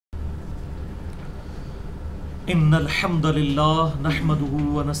إن الحمد لله نحمده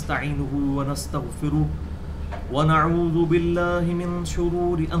ونستعينه ونستغفره ونعوذ بالله من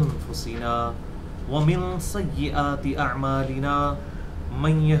شرور أنفسنا ومن سيئات أعمالنا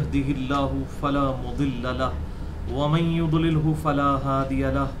من يهده الله فلا مضل له ومن يضلله فلا هادي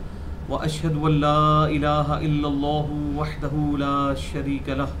له وأشهد أن لا إله إلا الله وحده لا شريك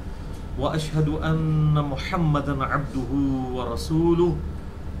له وأشهد أن محمدا عبده ورسوله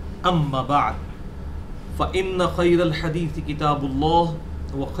أما بعد فإن خير الحديث كتاب الله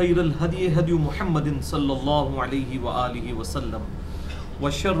وخير الهدي هدي محمد صلى الله عليه وآله وسلم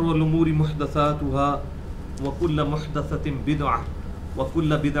وشر الأمور محدثاتها وكل محدثة بدعة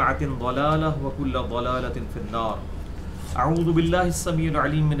وكل بدعة ضلالة وكل ضلالة في النار. أعوذ بالله السميع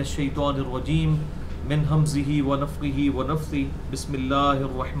العليم من الشيطان الرجيم من همزه ونفخه ونفثه. بسم الله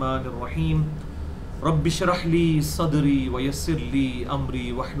الرحمن الرحيم. رب اشرح لي صدري ويسر لي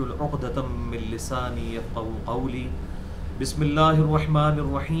أمري واحلل عقدة من لساني يفقهوا قولي. بسم الله الرحمن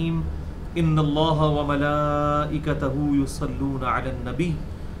الرحيم. إن الله وملائكته يصلون على النبي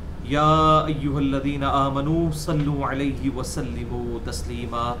يا أيها الذين آمنوا صلوا عليه وسلموا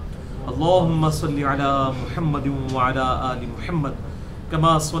تسليما. اللهم صل على محمد وعلى آل محمد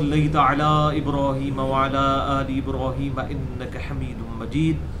كما صليت على إبراهيم وعلى آل إبراهيم إنك حميد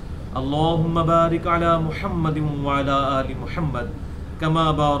مجيد. اللهم بارك على محمد وعلى آل محمد كما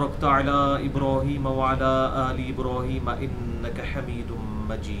باركت على إبراهيم وعلى آل إبراهيم إنك حميد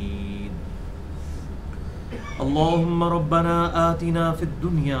مجيد. اللهم ربنا آتنا في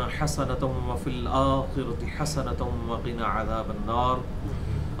الدنيا حسنة وفي الآخرة حسنة وقنا عذاب النار.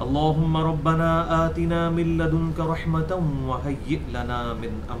 اللهم ربنا آتنا من لدنك رحمة وهيئ لنا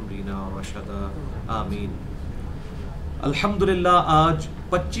من أمرنا رشدا. آمین. الحمدللہ آج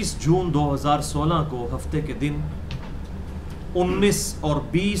 25 جون 2016 کو ہفتے کے دن 19 اور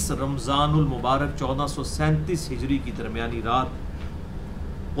 20 رمضان المبارک 1437 ہجری کی درمیانی رات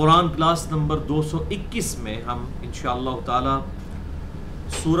قرآن کلاس نمبر 221 میں ہم انشاءاللہ تعالی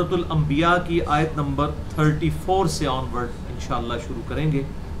سورۃ الانبیاء کی آیت نمبر 34 سے آنورڈ انشاءاللہ شروع کریں گے.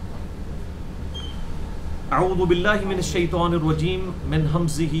 اعوذ باللہ من الشیطان الرجیم من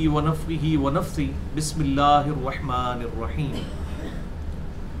ہمزہ ونفخہ ونفثہ. بسم اللہ الرحمن الرحیم.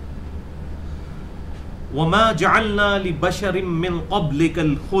 وما جعلنا لبشر من قبلک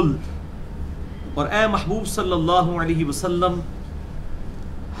الخلد. اور اے محبوب صلی اللہ علیہ وسلم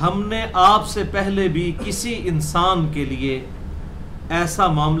ہم نے آپ سے پہلے بھی کسی انسان کے لیے ایسا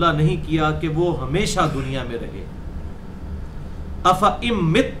معاملہ نہیں کیا کہ وہ ہمیشہ دنیا میں رہے. افإن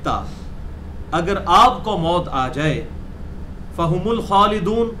مت، اگر آپ کو موت آ جائے، فہم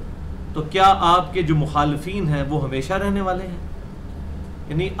الخالدون، تو کیا آپ کے جو مخالفین ہیں وہ ہمیشہ رہنے والے ہیں؟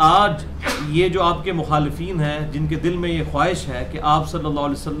 یعنی آج یہ جو آپ کے مخالفین ہیں جن کے دل میں یہ خواہش ہے کہ آپ صلی اللہ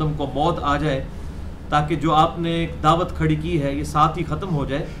علیہ وسلم کو موت آ جائے تاکہ جو آپ نے ایک دعوت کھڑی کی ہے یہ ساتھ ہی ختم ہو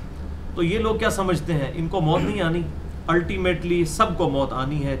جائے، تو یہ لوگ کیا سمجھتے ہیں ان کو موت نہیں آنی. الٹیمیٹلی سب کو موت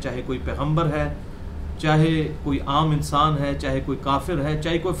آنی ہے، چاہے کوئی پیغمبر ہے، چاہے کوئی عام انسان ہے، چاہے کوئی کافر ہے،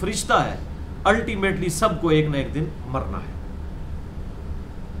 چاہے کوئی فرشتہ ہے، الٹیمیٹلی سب کو ایک نہ ایک دن مرنا ہے.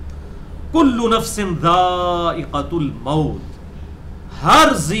 کل نفس ذائقۃ الموت، ہر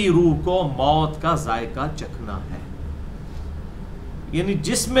ذی روح کو موت کا ذائقہ چکھنا ہے. یعنی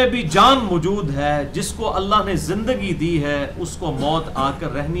جس میں بھی جان موجود ہے، جس کو اللہ نے زندگی دی ہے، اس کو موت آ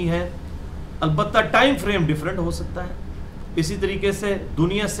کر رہنی ہے. البتہ ٹائم فریم ڈیفرنٹ ہو سکتا ہے. اسی طریقے سے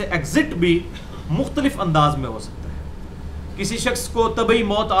دنیا سے ایگزٹ بھی مختلف انداز میں ہو سکتا ہے. کسی شخص کو طبعی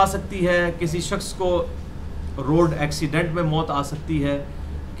موت آ سکتی ہے، کسی شخص کو روڈ ایکسیڈنٹ میں موت آ سکتی ہے،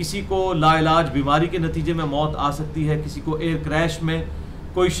 کسی کو لا علاج بیماری کے نتیجے میں موت آ سکتی ہے، کسی کو ایئر کریش میں،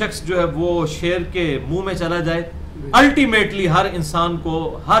 کوئی شخص جو ہے وہ شیر کے منہ میں چلا جائے. الٹیمیٹلی ہر انسان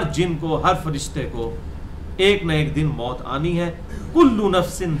کو، ہر جن کو، ہر فرشتے کو ایک نہ ایک دن موت آنی ہے. کل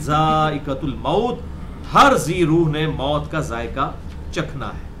نفس ذائقۃ الموت، ہر ذی روح نے موت کا ذائقہ چکھنا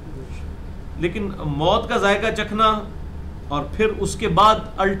ہے. لیکن موت کا ذائقہ چکھنا اور پھر اس کے بعد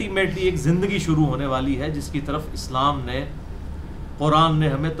الٹیمیٹلی ایک زندگی شروع ہونے والی ہے جس کی طرف اسلام نے، قرآن نے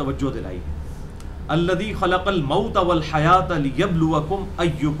ہمیں توجہ دلائی ہے. الذی خلق الموت والحیات لیبلوکم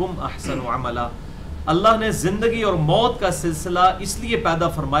ایکم احسن عملا. اللہ نے زندگی اور موت کا سلسلہ اس لیے پیدا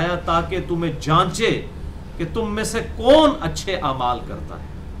فرمایا تاکہ تمہیں جانچے کہ تم میں سے کون اچھے اعمال کرتا ہے.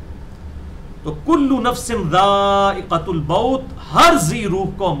 تو کل نفس ذائقۃ الموت، ہر ذی روح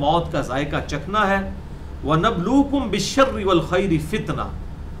کو موت کا ذائقہ چکھنا ہے. وَنَبْلُوكُمْ بِالشَّرِّ وَالْخَيْرِ فِتْنَةً،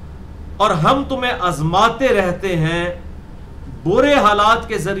 اور ہم تمہیں آزماتے رہتے ہیں برے حالات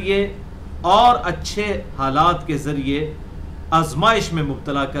کے ذریعے اور اچھے حالات کے ذریعے، آزمائش میں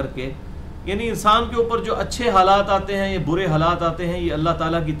مبتلا کر کے. یعنی انسان کے اوپر جو اچھے حالات آتے ہیں، یہ برے حالات آتے ہیں، یہ اللہ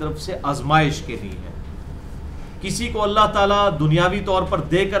تعالیٰ کی طرف سے آزمائش کے لیے ہے. کسی کو اللہ تعالیٰ دنیاوی طور پر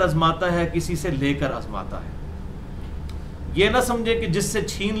دے کر آزماتا ہے، کسی سے لے کر آزماتا ہے۔ یہ نہ سمجھے کہ جس سے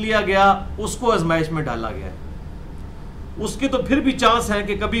چھین لیا گیا اس کو آزمائش میں ڈالا گیا ہے، اس کے تو پھر بھی چانس ہے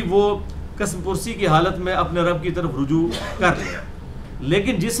کہ کبھی وہ قسم پرسی کی حالت میں اپنے رب کی طرف رجوع کر لے،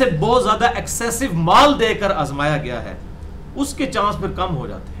 لیکن جسے بہت زیادہ ایکسیسو مال دے کر آزمایا گیا ہے اس کے چانس پھر کم ہو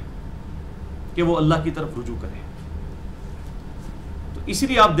جاتے ہیں کہ وہ اللہ کی طرف رجوع کرے۔ تو اسی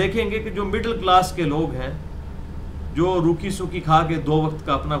لیے آپ دیکھیں گے کہ جو مڈل کلاس کے لوگ ہیں، جو روکھی سوکھی کھا کے 2 وقت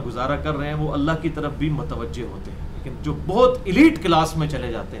کا اپنا گزارا کر رہے ہیں، وہ اللہ کی طرف بھی متوجہ ہوتے ہیں، لیکن جو بہت ایلیٹ کلاس میں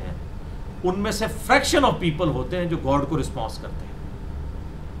چلے جاتے ہیں ان میں سے فریکشن آف پیپل ہوتے ہیں جو گاڈ کو رسپانس کرتے ہیں،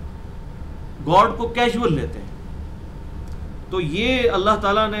 گاڈ کو کیجول لیتے ہیں۔ تو یہ اللہ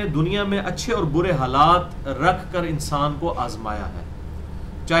تعالیٰ نے دنیا میں اچھے اور برے حالات رکھ کر انسان کو آزمایا ہے،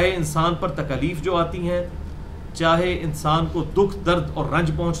 چاہے انسان پر تکالیف جو آتی ہیں، چاہے انسان کو دکھ درد اور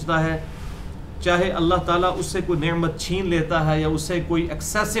رنج پہنچتا ہے، چاہے اللہ تعالیٰ اس سے کوئی نعمت چھین لیتا ہے یا اس سے کوئی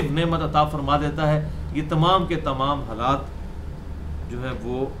ایکسیسو نعمت عطا فرما دیتا ہے، یہ تمام کے تمام حالات جو ہیں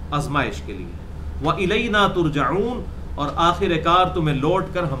وہ آزمائش کے لیے۔ وَإِلَيْنَا تُرْجَعُونَ، اور آخر کار تمہیں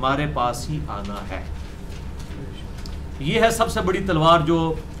لوٹ کر ہمارے پاس ہی آنا ہے۔ یہ ہے سب سے بڑی تلوار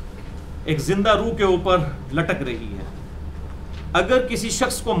جو ایک زندہ روح کے اوپر لٹک رہی ہے۔ اگر کسی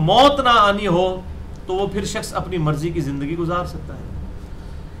شخص کو موت نہ آنی ہو تو وہ پھر شخص اپنی مرضی کی زندگی گزار سکتا ہے۔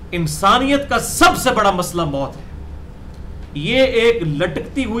 انسانیت کا سب سے بڑا مسئلہ موت ہے۔ یہ ایک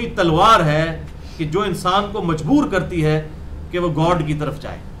لٹکتی ہوئی تلوار ہے کہ جو انسان کو مجبور کرتی ہے کہ وہ گاڈ کی طرف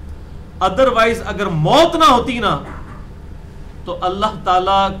جائے۔ ادروائز اگر موت نہ ہوتی نا تو اللہ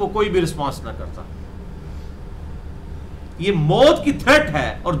تعالیٰ کو کوئی بھی رسپانس نہ کرتا۔ یہ موت کی تھریٹ ہے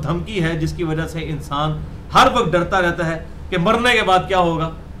اور دھمکی ہے جس کی وجہ سے انسان ہر وقت ڈرتا رہتا ہے کہ مرنے کے بعد کیا ہوگا۔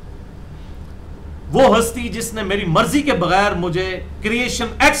 وہ ہستی جس نے میری مرضی کے بغیر مجھے کریشن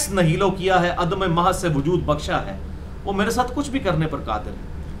ایکس نہیلو کیا ہے، عدم محض سے وجود بخشا ہے، وہ میرے ساتھ کچھ بھی کرنے پر قادر ہے۔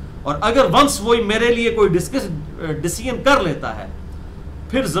 اور اگر ونس وہی میرے لیے کوئی ڈیسیژن کر لیتا ہے،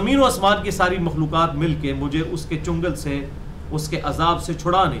 پھر زمین و آسمان کی ساری مخلوقات مل کے مجھے اس کے چنگل سے، اس کے عذاب سے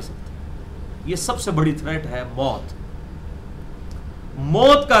چھڑا نہیں سکتی۔ یہ سب سے بڑی تھریٹ ہے موت۔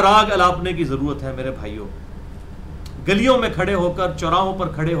 موت کا راگ الاپنے کی ضرورت ہے میرے بھائیوں۔ گلیوں میں کھڑے ہو کر، چوراہوں پر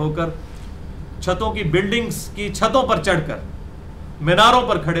کھڑے ہو کر، چھتوں کی بلڈنگز کی چھتوں پر چڑھ کر، میناروں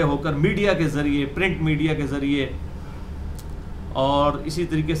پر کھڑے ہو کر، میڈیا کے ذریعے، پرنٹ میڈیا کے ذریعے اور اسی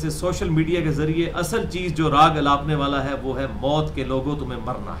طریقے سے سوشل میڈیا کے ذریعے اصل چیز جو راگ الاپنے والا ہے وہ ہے موت کے لوگوں تمہیں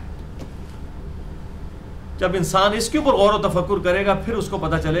مرنا ہے۔ جب انسان اس کے اوپر غور و تفکر کرے گا پھر اس کو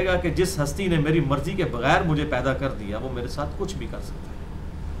پتہ چلے گا کہ جس ہستی نے میری مرضی کے بغیر مجھے پیدا کر دیا وہ میرے ساتھ کچھ بھی کر سکتا ہے۔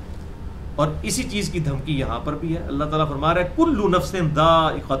 اور اسی چیز کی دھمکی یہاں پر بھی ہے۔ اللہ تعالیٰ فرما رہا ہے کل نفس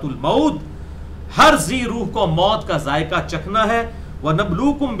ذائقۃ الموت، ہر ذی روح کو موت کا ذائقہ چکھنا ہے۔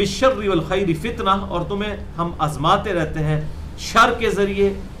 وَنَبْلُوكُمْ بِالشَّرِّ وَالْخَيْرِ فِتْنَةً، اور تمہیں ہم آزماتے رہتے ہیں شر کے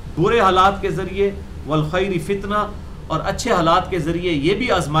ذریعے، برے حالات کے ذریعے، والخیر فتنہ، اور اچھے حالات کے ذریعے، یہ بھی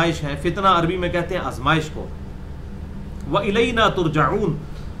آزمائش ہے۔ فتنہ عربی میں کہتے ہیں آزمائش کو۔ وَإِلَيْنَا تُرْجَعُونَ،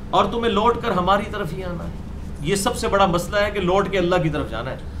 اور تمہیں لوٹ کر ہماری طرف ہی آنا ہے۔ یہ سب سے بڑا مسئلہ ہے کہ لوٹ کے اللہ کی طرف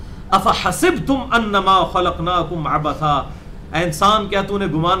جانا ہے۔ أَفَحَسِبْتُمْ أَنَّمَا خَلَقْنَاكُمْ عَبَثًا، اے انسان کیا تو نے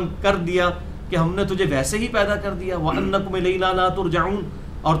گمان کر دیا کہ ہم نے تجھے ویسے ہی پیدا کر دیا؟ وَأَنَّكُمْ إِلَيْنَا لَا تُرْجَعُونَ،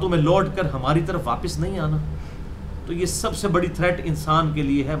 اور تمہیں لوٹ کر ہماری طرف واپس نہیں آنا۔ تو یہ سب سے بڑی تھریٹ انسان کے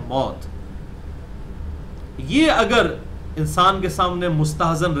لیے ہے موت۔ یہ اگر انسان کے سامنے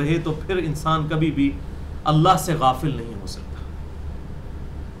مستحزن رہے تو پھر انسان کبھی بھی اللہ سے غافل نہیں ہو سکتا۔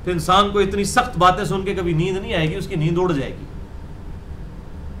 پھر انسان کو اتنی سخت باتیں سن کے کبھی نیند نہیں آئے گی، اس کی نیند اڑ جائے گی،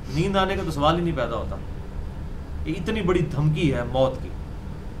 نیند آنے کا تو سوال ہی نہیں پیدا ہوتا۔ یہ اتنی بڑی دھمکی ہے موت کی۔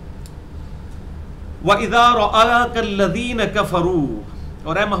 وَإِذَا رَآكَ الَّذِينَ كَفَرُوا،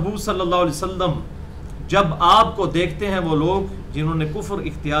 اور اے محبوب صلی اللہ علیہ وسلم جب آپ کو دیکھتے ہیں وہ لوگ جنہوں نے کفر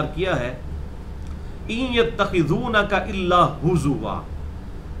اختیار کیا ہے، إِن يَتَّخِذُونَكَ إِلَّا هُزُوًا،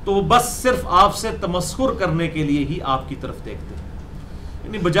 تو وہ بس صرف آپ سے تمسخر کرنے کے لیے ہی آپ کی طرف دیکھتے ہیں،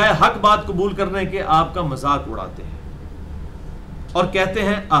 یعنی بجائے حق بات قبول کرنے کے آپ کا مذاق اڑاتے ہیں اور کہتے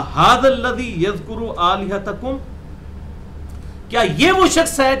ہیں أَهَذَا الَّذِي يَذْكُرُ آلِهَتَكُمْ، کیا یہ وہ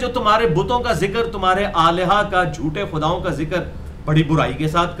شخص ہے جو تمہارے بتوں کا ذکر، تمہارے آلہہ کا، جھوٹے خداؤں کا ذکر بڑی برائی کے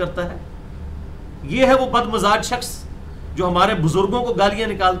ساتھ کرتا ہے؟ یہ ہے وہ بد مزاج شخص جو ہمارے بزرگوں کو گالیاں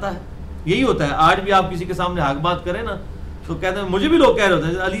نکالتا ہے۔ یہی ہوتا ہے، آج بھی آپ کسی کے سامنے حق بات کریں نا تو کہتے ہیں، مجھے بھی لوگ کہہ رہے ہوتے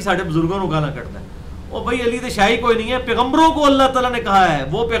ہیں علی ساڑھے بزرگوں کو گانا کٹتا ہے۔ او بھائی علی تو شاہی کوئی نہیں ہے، پیغمبروں کو اللہ تعالیٰ نے کہا ہے،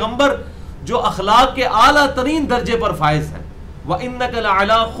 وہ پیغمبر جو اخلاق کے اعلیٰ ترین درجے پر فائز ہیں۔ وَإِنَّكَ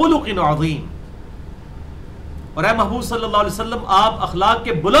لَعَلَىٰ خُلُقٍ عَظِيمٍ، اور اے محبوب صلی اللہ علیہ وسلم آپ اخلاق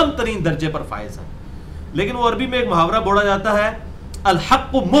کے بلند ترین درجے پر فائز ہیں۔ لیکن وہ عربی میں ایک محاورہ بولا جاتا ہے،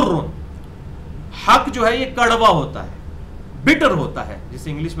 الحق مر، حق جو ہے یہ کڑوا ہوتا ہے، بٹر ہوتا ہے، جسے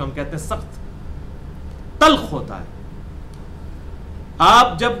انگلش میں ہم کہتے ہیں سخت، تلخ ہوتا ہے.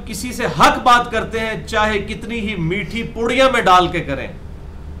 آپ جب کسی سے حق بات کرتے ہیں چاہے کتنی ہی میٹھی پوڑیاں میں ڈال کے کریں،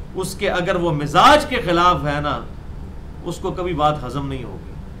 اس کے اگر وہ مزاج کے خلاف ہے نا، اس کو کبھی بات ہضم نہیں ہوگی.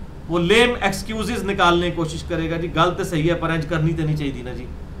 وہ لیم ایکسکیوزز نکالنے کی کوشش کرے گا، جی گل تو صحیح ہے پر انج کرنی تو نہیں چاہیے تھی نا جی،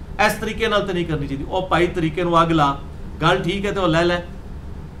 اس طریقے نال تو نہیں کرنی چاہیے، او پائی طریقے نو اگلا گل ٹھیک ہے تو لے لیں.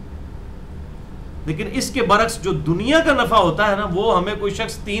 لیکن اس کے برعکس جو دنیا کا نفع ہوتا ہے نا، وہ ہمیں کوئی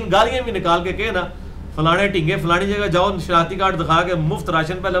شخص 3 گالیاں بھی نکال کے کہے نا، فلانے ٹنگے فلانی جگہ جاؤ شناختی کارڈ دکھا کے مفت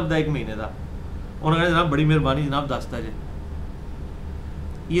راشن پہ لفظ 1 مہینے کا، انہوں نے کہا جناب بڑی مہربانی جناب دستا جی.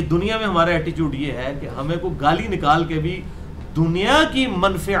 یہ دنیا میں ہمارا ایٹیچیوڈ یہ ہے کہ ہمیں کوئی گالی نکال کے بھی دنیا کی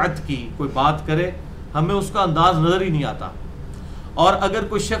منفعت کی کوئی بات کرے، ہمیں اس کا انداز نظر ہی نہیں آتا. اور اگر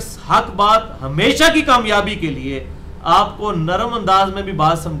کوئی شخص حق بات ہمیشہ کی کامیابی کے لیے آپ کو نرم انداز میں بھی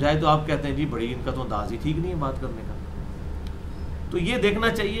بات سمجھائے تو آپ کہتے ہیں جی بڑی ان کا تو انداز ہی ٹھیک نہیں ہے بات کرنے کا. تو یہ دیکھنا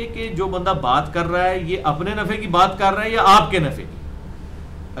چاہیے کہ جو بندہ بات کر رہا ہے یہ اپنے نفع کی بات کر رہا ہے یا آپ کے نفع کی.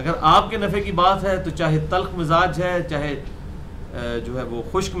 اگر آپ کے نفع کی بات ہے تو چاہے تلخ مزاج ہے، چاہے جو ہے وہ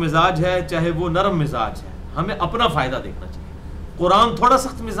خشک مزاج ہے، چاہے وہ نرم مزاج ہے، ہمیں اپنا فائدہ دیکھنا چاہیے. قرآن تھوڑا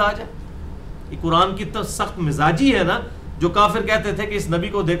سخت مزاج ہے، یہ قرآن کی تو سخت مزاجی ہے نا، جو کافر کہتے تھے کہ اس نبی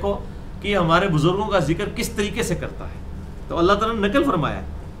کو دیکھو کہ ہمارے بزرگوں کا ذکر کس طریقے سے کرتا ہے. تو اللہ تعالیٰ نے نقل فرمایا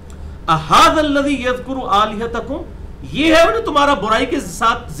احاذ الذی یذکر آلہتکم، یہ ہے جو تمہارا برائی کے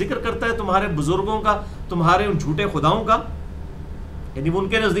ساتھ ذکر کرتا ہے تمہارے بزرگوں کا، تمہارے ان جھوٹے خداؤں کا، یعنی وہ ان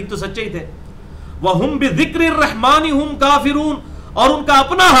کے نزدیک تو سچے ہی تھے. وَهُمْ بِذِكْرِ الرَّحْمَانِ هُمْ كَافِرُونَ، اور ان کا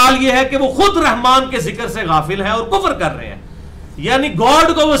اپنا حال یہ ہے کہ وہ خود رحمان کے ذکر سے غافل ہیں اور کفر کر رہے ہیں. یعنی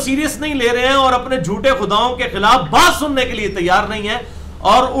گاڈ کو وہ سیریس نہیں لے رہے ہیں اور اپنے جھوٹے خداؤں کے خلاف بات سننے کے لیے تیار نہیں ہیں،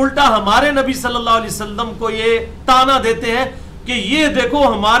 اور الٹا ہمارے نبی صلی اللہ علیہ وسلم کو یہ تانا دیتے ہیں کہ یہ دیکھو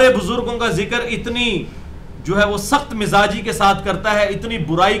ہمارے بزرگوں کا ذکر اتنی جو ہے وہ سخت مزاجی کے ساتھ کرتا ہے، اتنی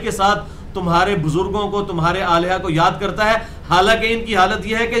برائی کے ساتھ تمہارے بزرگوں کو، تمہارے آلیہ کو یاد کرتا ہے، حالانکہ ان کی حالت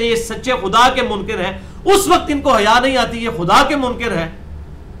یہ ہے کہ یہ سچے خدا کے منکر ہیں. اس وقت ان کو حیا نہیں آتی، یہ خدا کے منکر ہے.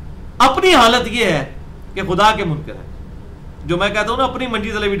 اپنی حالت یہ ہے کہ خدا کے منکر ہے. جو میں کہتا ہوں نا اپنی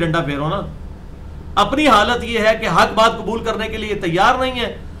منجی تلے بھی ڈنڈا پھیرو نا، اپنی حالت یہ ہے کہ حق بات قبول کرنے کے لیے تیار نہیں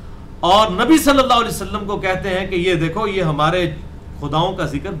ہے، اور نبی صلی اللہ علیہ وسلم کو کہتے ہیں کہ یہ دیکھو یہ ہمارے خداؤں کا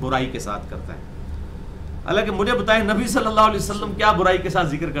ذکر برائی کے ساتھ کرتا ہے. حالانکہ مجھے بتائیں نبی صلی اللہ علیہ وسلم کیا برائی کے ساتھ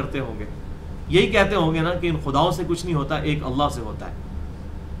ذکر کرتے ہوں گے؟ یہی کہتے ہوں گے نا کہ ان خداؤں سے کچھ نہیں ہوتا، ایک اللہ سے ہوتا ہے.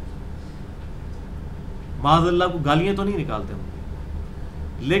 معاذ اللہ کو گالیاں تو نہیں نکالتے ہوں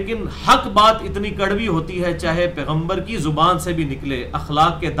گے، لیکن حق بات اتنی کڑوی ہوتی ہے، چاہے پیغمبر کی زبان سے بھی نکلے،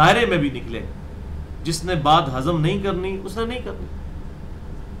 اخلاق کے دائرے میں بھی نکلے، جس نے بات ہضم نہیں کرنی اس نے نہیں کرنی.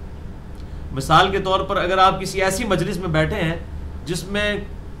 مثال کے طور پر اگر آپ کسی ایسی مجلس میں بیٹھے ہیں جس میں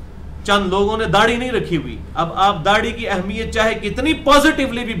چند لوگوں نے داڑھی نہیں رکھی ہوئی، اب آپ داڑھی کی اہمیت چاہے کتنی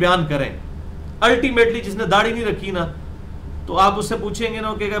پازیٹیولی بھی بیان کریں، الٹیمیٹلی جس نے داڑھی نہیں رکھی نا تو آپ اس سے پوچھیں گے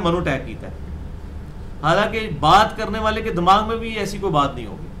نا کہ منو ٹیک کیتا ہے. حالانکہ بات کرنے والے کے دماغ میں بھی ایسی کوئی بات نہیں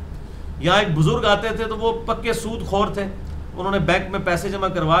ہوگی. یہاں ایک بزرگ آتے تھے تو وہ پکے سود خور تھے، انہوں نے بینک میں پیسے جمع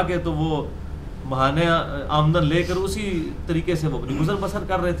کروا کے تو وہ ماہانہ آمدن لے کر اسی طریقے سے وہ اپنی گزر بسر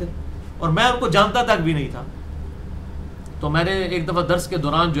کر رہے تھے، اور میں ان کو جانتا تک بھی نہیں تھا. تو میں نے ایک دفعہ درس کے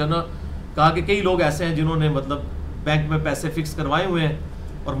دوران جو ہے نا کہا کہ کئی لوگ ایسے ہیں جنہوں نے مطلب بینک میں پیسے فکس کروائے ہوئے ہیں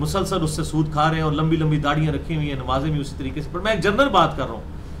اور مسلسل اس سے سود کھا رہے ہیں، اور لمبی لمبی داڑیاں رکھی ہوئی ہیں، نمازیں بھی اسی طریقے سے. پر میں ایک جنرل بات کر رہا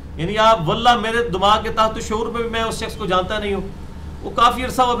ہوں، یعنی آپ واللہ میرے دماغ کے تحت شعور میں بھی میں اس شخص کو جانتا نہیں ہوں. وہ کافی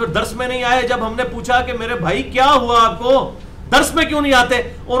عرصہ ہوا پھر درس میں نہیں آئے. جب ہم نے پوچھا کہ میرے بھائی کیا ہوا آپ کو، درس میں کیوں نہیں آتے،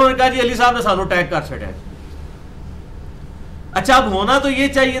 انہوں نے کہا جی علی صاحب نے سانو ٹیگ کر چھڑیا. اچھا اب ہونا تو یہ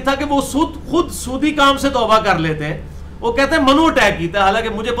چاہیے تھا کہ وہ خود سودی کام سے توبہ کر لیتے. وہ کہتے ہیں منو ٹیگ کیتا، حالانکہ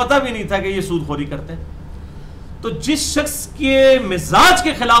مجھے پتہ بھی نہیں تھا کہ یہ سود خوری کرتے ہیں. تو جس شخص کے مزاج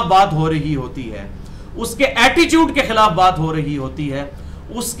کے خلاف بات ہو رہی ہوتی ہے، اس کے ایٹیچیوڈ کے خلاف بات ہو رہی ہوتی ہے،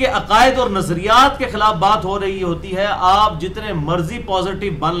 اس کے عقائد اور نظریات کے خلاف بات ہو رہی ہوتی ہے، آپ جتنے مرضی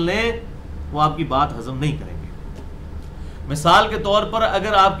پازیٹیو بن لیں وہ آپ کی بات ہضم نہیں کریں گے. مثال کے طور پر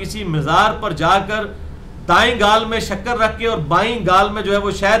اگر آپ کسی مزار پر جا کر دائیں گال میں شکر رکھ کے اور بائیں گال میں جو ہے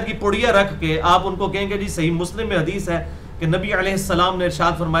وہ شہد کی پڑیاں رکھ کے آپ ان کو کہیں گے جی صحیح مسلم میں حدیث ہے کہ نبی علیہ السلام نے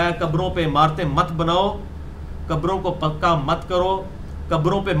ارشاد فرمایا قبروں پہ عمارتیں مت بناؤ، قبروں کو پکا مت کرو،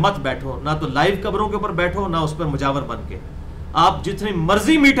 قبروں پہ مت بیٹھو، نہ تو لائیو قبروں کے اوپر بیٹھو نہ اس پر مجاور بن کے. آپ جتنی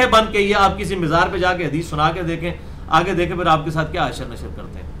مرضی میٹھے بن کے یہ آپ کسی مزار پہ جا کے حدیث سنا کے دیکھیں، آگے دیکھیں پھر آپ کے ساتھ کیا اشر نشر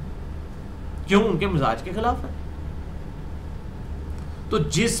کرتے ہیں. کیوں؟ ان کے مزاج کے خلاف ہے. تو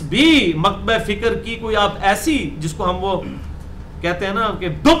جس بھی مکتبہ فکر کی کوئی آپ ایسی جس کو ہم وہ کہتے ہیں نا کہ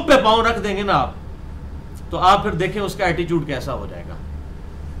دم پہ پاؤں رکھ دیں گے نا آپ، تو آپ پھر دیکھیں اس کا ایٹیچیوڈ کیسا ہو جائے گا.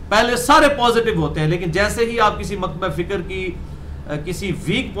 پہلے سارے پازیٹیو ہوتے ہیں، لیکن جیسے ہی آپ کسی مکتبہ فکر کی کسی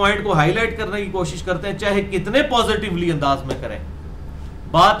ویک پوائنٹ کو ہائی لائٹ کرنے کی کوشش کرتے ہیں، چاہے کتنے پازیٹیولی انداز میں کریں،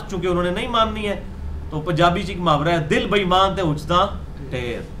 بات چونکہ انہوں نے نہیں ماننی ہے، تو پنجابی جی کی محاورہ ہے دل بےمان تے اجتا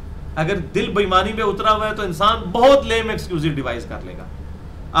ٹھیر. اگر دل بےمانی پہ اترا ہوا ہے تو انسان بہت لیم ایکسکیوز ڈیوائز کر لے گا.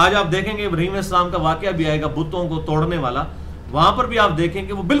 آج آپ دیکھیں گے ابراہیم علیہ السلام کا واقعہ بھی آئے گا بتوں کو توڑنے والا، وہاں پر بھی آپ دیکھیں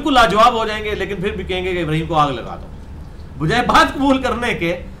گے وہ بالکل لاجواب ہو جائیں گے، لیکن پھر بھی کہیں گے کہ ابراہیم کو آگ لگا دو، بجائے بات قبول کرنے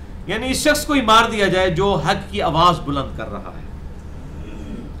کے. یعنی اس شخص کو ہی مار دیا جائے جو حق کی آواز بلند کر رہا ہے.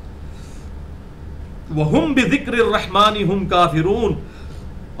 وَهُمْ بِذِكْرِ الرَّحْمَانِ هُمْ كَافِرُونَ.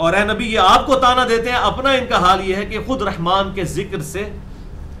 اور اے نبی یہ آپ کو تانا دیتے ہیں، اپنا ان کا حال یہ ہے کہ خود رحمان کے ذکر سے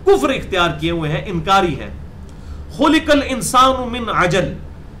کفر اختیار کیے ہوئے ہیں، انکاری ہیں. خلق الانسان من عجل.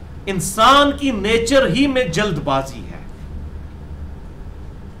 انسان کی نیچر ہی میں جلد بازی ہے.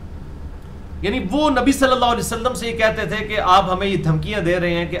 یعنی وہ نبی صلی اللہ علیہ وسلم سے یہ کہتے تھے کہ آپ ہمیں یہ دھمکیاں دے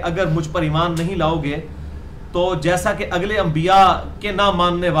رہے ہیں کہ اگر مجھ پر ایمان نہیں لاؤ گے تو جیسا کہ اگلے انبیاء کے نہ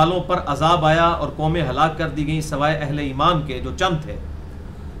ماننے والوں پر عذاب آیا اور قومیں ہلاک کر دی گئیں سوائے اہل ایمان کے جو چند تھے،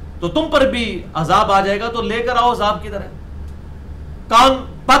 تو تم پر بھی عذاب آ جائے گا، تو لے کر آؤ عذاب کی طرح. کان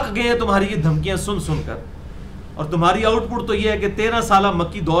پک گئے ہیں تمہاری یہ دھمکیاں سن سن کر، اور تمہاری آؤٹ پٹ تو یہ ہے کہ 13 سالہ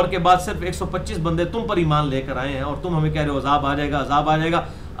مکی دور کے بعد صرف 125 بندے تم پر ایمان لے کر آئے ہیں، اور تم ہمیں کہہ رہے ہو عذاب آ جائے گا، عذاب آ جائے گا.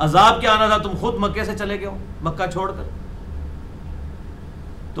 عذاب کیا آنا تھا، تم خود مکے سے چلے گئے ہو، مکہ چھوڑ کر.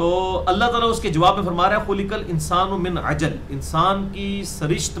 تو اللہ تعالیٰ اس کے جواب میں فرما رہا ہے خلق الانسان من عجل. انسان کی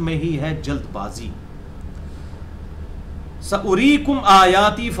سرشت میں ہی ہے جلد بازی. سأریکم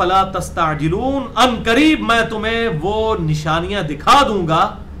آیاتی فلا تستعجلون. ان قریب میں تمہیں وہ نشانیاں دکھا دوں گا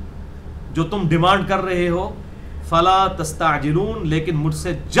جو تم ڈیمانڈ کر رہے ہو، فلا تستعجلون، لیکن مجھ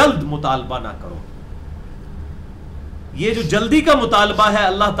سے جلد مطالبہ نہ کرو. یہ جو جلدی کا مطالبہ ہے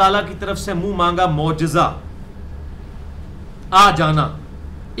اللہ تعالیٰ کی طرف سے منہ مانگا معجزہ آ جانا،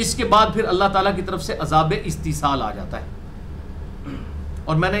 اس کے بعد پھر اللہ تعالیٰ کی طرف سے عذاب استیصال آ جاتا ہے.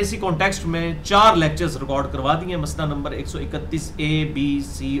 اور میں نے اسی کانٹیکسٹ میں 4 لیکچرز ریکارڈ کروا دیے ہیں. مسئلہ نمبر 131 A, B,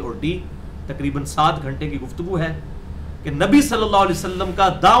 C اور D، تقریباً 7 گھنٹے کی گفتگو ہے کہ نبی صلی اللہ علیہ وسلم کا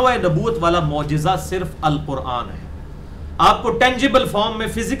دعوی نبوت والا معجزہ صرف القرآن ہے. آپ کو ٹینجیبل فارم میں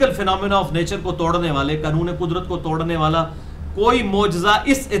فزیکل فینومینا آف نیچر کو توڑنے والے، قانون قدرت کو توڑنے والا کوئی معجزہ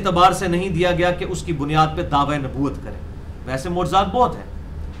اس اعتبار سے نہیں دیا گیا کہ اس کی بنیاد پہ دعوی نبوت کرے. ویسے معجزات بہت ہیں،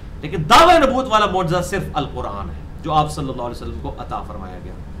 لیکن دعوی نبوت والا معجزہ صرف القرآن ہے جو آپ صلی اللہ علیہ وسلم کو عطا فرمایا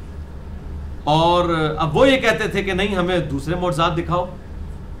گیا. اور اب وہ یہ کہتے تھے کہ نہیں ہمیں دوسرے معجزات دکھاؤ،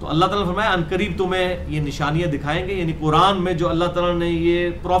 تو اللہ تعالیٰ نے فرمایا ان قریب تمہیں یہ نشانیاں دکھائیں گے. یعنی قرآن میں جو اللہ تعالیٰ نے یہ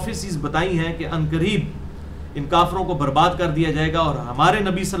پروفیسیز بتائی ہیں کہ ان قریب ان کافروں کو برباد کر دیا جائے گا اور ہمارے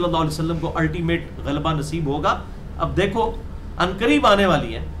نبی صلی اللہ علیہ وسلم کو الٹیمیٹ غلبہ نصیب ہوگا. اب دیکھو ان قریب آنے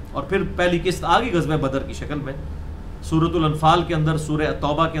والی ہیں. اور پھر پہلی قسط آ گئی غزوہ بدر کی شکل میں، سورۃ الانفال کے اندر، سورہ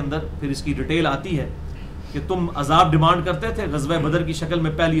التوبہ کے اندر پھر اس کی ڈیٹیل آتی ہے کہ تم عذاب ڈیمانڈ کرتے تھے، غزوہ بدر کی شکل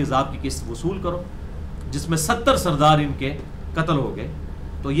میں پہلی عذاب کی قسط وصول کرو، جس میں 70 سردار ان کے قتل ہو گئے.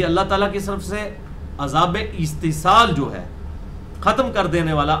 تو یہ اللہ تعالیٰ کی طرف سے عذاب استیصال جو ہے، ختم کر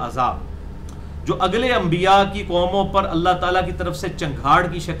دینے والا عذاب، جو اگلے انبیاء کی قوموں پر اللہ تعالیٰ کی طرف سے چنگھاڑ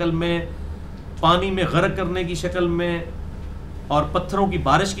کی شکل میں، پانی میں غرق کرنے کی شکل میں اور پتھروں کی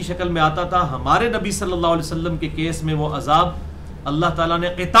بارش کی شکل میں آتا تھا، ہمارے نبی صلی اللہ علیہ وسلم کے کیس میں وہ عذاب اللہ تعالیٰ نے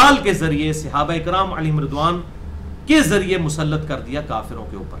قتال کے ذریعے صحابہ کرام علیہم رضوان کے ذریعے مسلط کر دیا کافروں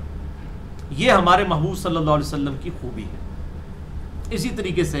کے اوپر. یہ ہمارے محبوب صلی اللہ علیہ وسلم کی خوبی ہے. اسی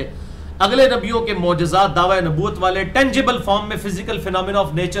طریقے سے اگلے نبیوں کے معجزات دعوی نبوت والے ٹینجیبل فارم میں فزیکل فینومینا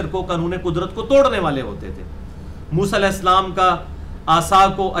آف نیچر کو، قانون قدرت کو توڑنے والے ہوتے تھے. موسیٰ علیہ السلام کا عصا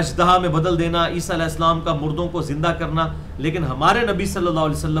کو اژدہا میں بدل دینا، عیسیٰ علیہ السلام کا مردوں کو زندہ کرنا. لیکن ہمارے نبی صلی اللہ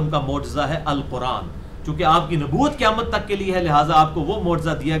علیہ وسلم کا معجزہ ہے القرآن. چونکہ آپ کی نبوت قیامت تک کے لیے ہے، لہٰذا آپ کو وہ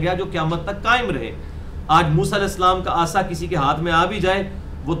معجزہ دیا گیا جو قیامت تک قائم رہے. آج موسیٰ علیہ السلام کا عصا کسی کے ہاتھ میں آ بھی جائے،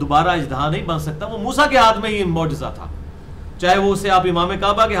 وہ دوبارہ اژدہا نہیں بن سکتا. وہ موسیٰ کے ہاتھ میں ہی معجزہ تھا. چاہے وہ اسے آپ امام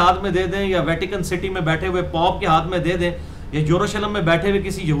کعبہ کے ہاتھ میں دے دیں، یا ویٹیکن سٹی میں بیٹھے ہوئے پوپ کے ہاتھ میں دے دیں، یا یروشلم میں بیٹھے ہوئے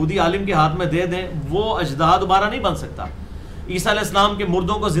کسی یہودی عالم کے ہاتھ میں دے دیں، وہ اژدہا دوبارہ نہیں بن سکتا. عیسیٰ علیہ السلام کے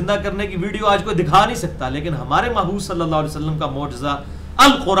مردوں کو زندہ کرنے کی ویڈیو آج کوئی دکھا نہیں سکتا. لیکن ہمارے محبوب صلی اللہ علیہ وسلم کا معجزہ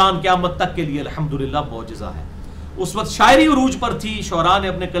القرآن قیامت تک کے لیے الحمدللہ معجزہ ہے. اس وقت شاعری عروج پر تھی، شعراء نے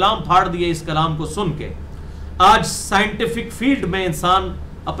اپنے کلام پھاڑ دیے اس کلام کو سن کے. آج سائنٹیفک فیلڈ میں انسان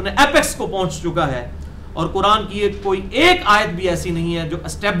اپنے ایپیکس کو پہنچ چکا ہے، اور قرآن کی کوئی ایک آیت بھی ایسی نہیں ہے جو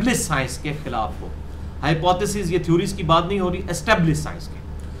اسٹیبلش سائنس کے خلاف ہو. ہائپوتھیسز، یہ تھیوریز کی بات نہیں ہو رہی، اسٹیبلش سائنس کے.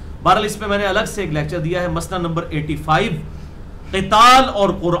 بہرحال اس پہ میں نے الگ سے ایک لیکچر دیا ہے. مسئلہ نمبر 85، قتال اور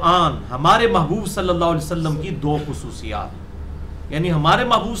قرآن، ہمارے محبوب صلی اللہ علیہ وسلم کی 2 خصوصیات. یعنی ہمارے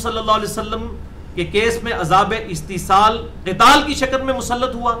محبوب صلی اللہ علیہ وسلم کہ کیس میں عذاب استیصال قتال کی شکل میں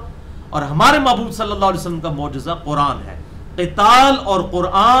مسلط ہوا، اور ہمارے محبوب صلی اللہ علیہ وسلم کا معجزہ قرآن ہے۔ قتال اور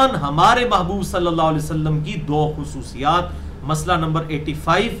قرآن ہمارے محبوب صلی اللہ علیہ وسلم کی دو خصوصیات۔ مسئلہ نمبر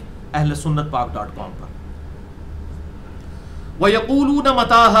 85 اہل سنت پاک.com پر۔ وَيَقُولُونَ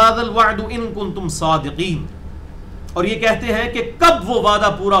مَتَى هَذَا الْوَعْدُ إِن كُنتُمْ صَادِقِينَ، اور یہ کہتے ہیں کہ کب وہ وعدہ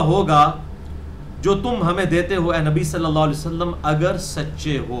پورا ہوگا جو تم ہمیں دیتے ہو اے نبی صلی اللہ علیہ وسلم اگر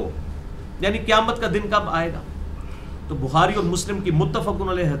سچے ہو، یعنی قیامت کا دن کب آئے گا؟ تو بخاری اور مسلم کی متفق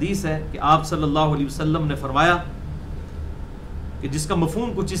علیہ حدیث ہے کہ آپ صلی اللہ علیہ وسلم نے فرمایا کہ جس کا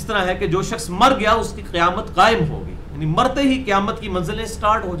مفہوم کچھ اس طرح ہے کہ جو شخص مر گیا اس کی قیامت قائم ہوگی، یعنی مرتے ہی قیامت کی منزلیں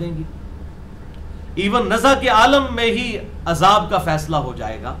سٹارٹ ہو جائیں گی۔ ایون نزا کے عالم میں ہی عذاب کا فیصلہ ہو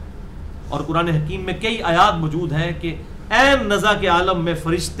جائے گا، اور قرآن حکیم میں کئی آیات موجود ہیں کہ عین نزا کے عالم میں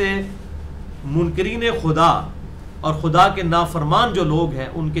فرشتے منکرین خدا اور خدا کے نافرمان جو لوگ ہیں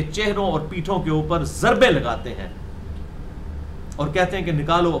ان کے چہروں اور پیٹھوں کے اوپر ضربے لگاتے ہیں اور کہتے ہیں کہ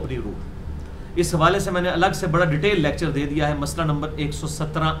نکالو اپنی روح۔ اس حوالے سے میں نے الگ سے بڑا ڈیٹیل لیکچر دے دیا ہے، مسئلہ نمبر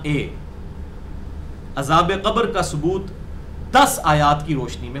 117A، عذاب قبر کا ثبوت 10 آیات کی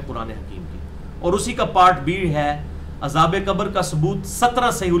روشنی میں قرآن حکیم کی، اور اسی کا پارٹ B ہے عذاب قبر کا ثبوت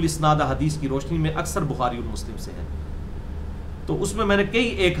 17 صحیح الاسناد حدیث کی روشنی میں، اکثر بخاری اور مسلم سے ہے۔ تو اس میں نے کئی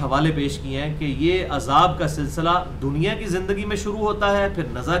ایک حوالے پیش کیے ہیں کہ یہ عذاب کا سلسلہ دنیا کی زندگی میں شروع ہوتا ہے، پھر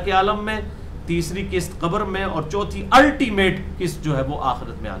نزا کے عالم میں، تیسری قسط قبر میں، اور چوتھی الٹیمیٹ قسط جو ہے وہ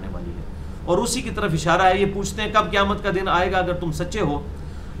آخرت میں آنے والی ہے، اور اسی کی طرف اشارہ ہے۔ یہ پوچھتے ہیں کب قیامت کا دن آئے گا اگر تم سچے ہو؟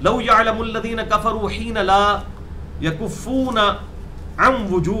 لو يعلم الذين كفروا حين لا يكفون عن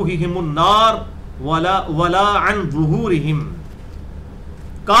وجوههم النار ولا عن ظهورهم،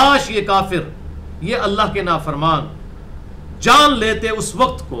 کاش یہ کافر، یہ اللہ کے نافرمان جان لیتے اس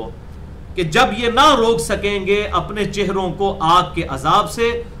وقت کو کہ جب یہ نہ روک سکیں گے اپنے چہروں کو آگ کے عذاب سے،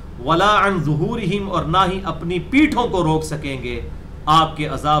 ولا عن ظہورہم، اور نہ ہی اپنی پیٹھوں کو روک سکیں گے آگ کے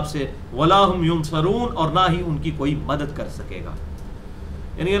عذاب سے، ولا ہم ینصرون، اور نہ ہی ان کی کوئی مدد کر سکے گا۔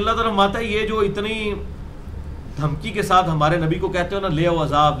 یعنی اللہ تعالیٰ ماتا ہے یہ جو اتنی دھمکی کے ساتھ ہمارے نبی کو کہتے ہو نا، لے آؤ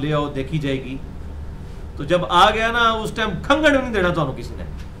عذاب، لے آؤ، دیکھی جائے گی، تو جب آ گیا نا اس ٹائم کھنگڑ نہیں دینا تو کسی نے۔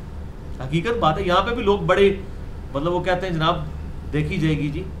 حقیقت بات ہے، یہاں پہ بھی لوگ بڑے مطلب وہ کہتے ہیں جناب دیکھی جائے گی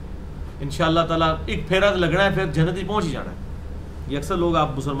جی، انشاءاللہ تعالیٰ ایک پھیرا لگنا ہے پھر جنت ہی پہنچ ہی جانا ہے۔ یہ اکثر لوگ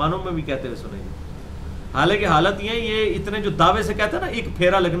آپ مسلمانوں میں بھی کہتے ہوئے سنیں گے، حالانکہ حالت یہ ہے یہ اتنے جو دعوے سے کہتے ہیں نا ایک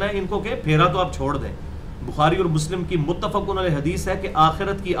پھیرا لگنا ہے، ان کو کہ پھیرا تو آپ چھوڑ دیں۔ بخاری اور مسلم کی متفق علیہ حدیث ہے کہ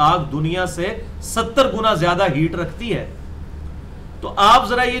آخرت کی آگ دنیا سے 70 گنا زیادہ ہیٹ رکھتی ہے۔ تو آپ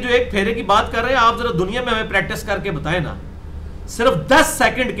ذرا یہ جو ایک پھیرے کی بات کر رہے ہیں، آپ ذرا دنیا میں ہمیں پریکٹس کر کے بتائیں نا، صرف 10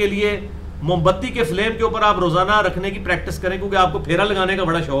 سیکنڈ کے لیے موم بتی کے فلیم کے اوپر آپ روزانہ رکھنے کی پریکٹس کریں، کیونکہ آپ کو پھیرا لگانے کا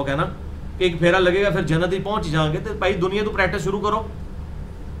بڑا شوق ہے نا، کہ ایک پھیرا لگے گا پھر جنت ہی پہنچ جائیں گے، تو بھائی دنیا تو پریکٹس شروع کرو،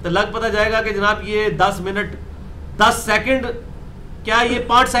 تو لگ پتہ جائے گا کہ جناب یہ 10 منٹ 10 سیکنڈ کیا یہ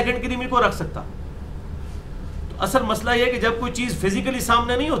 5 سیکنڈ کے لیے میرے کو رکھ سکتا۔ تو اصل مسئلہ یہ ہے کہ جب کوئی چیز فزیکلی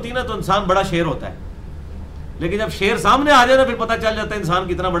سامنے نہیں ہوتی نا تو انسان بڑا شیر ہوتا ہے، لیکن جب شیر سامنے آ جائے نا پھر پتہ چل جاتا ہے انسان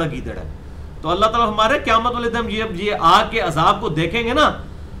کتنا بڑا گیدڑ ہے۔ تو اللہ تعالیٰ ہمارے قیامت والے دن یہ آگ کے عذاب کو دیکھیں گے نا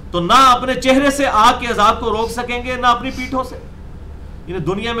تو نہ اپنے چہرے سے آگ کے عذاب کو روک سکیں گے، نہ اپنی پیٹھوں سے۔ یعنی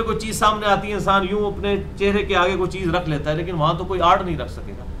دنیا میں کوئی چیز سامنے آتی ہے انسان یوں اپنے چہرے کے آگے کوئی چیز رکھ لیتا ہے، لیکن وہاں تو کوئی آڑ نہیں رکھ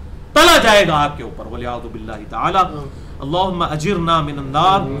سکے گا، تلا جائے گا آگ کے اوپر۔ وَلِعَوْذُ بِاللَّهِ تَعَالَى اللہم اجرنا من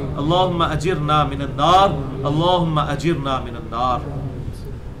النار، اللہم اجرنا من النار، اللہم اجرنا من النار۔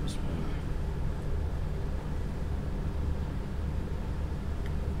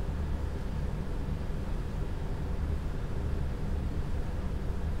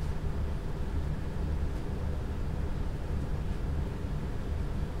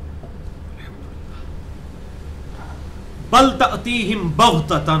 بل تأتیہم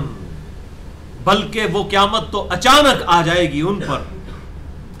بغتتاً، بلکہ وہ قیامت تو اچانک آ جائے گی ان پر،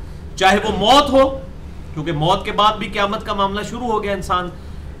 چاہے وہ موت ہو، کیونکہ موت کے بعد بھی قیامت کا معاملہ شروع ہو گیا۔ انسان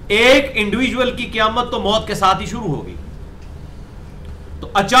ایک انڈیویجول کی قیامت تو موت کے ساتھ ہی شروع ہوگی، تو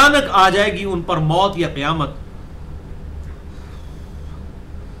اچانک آ جائے گی ان پر موت یا قیامت۔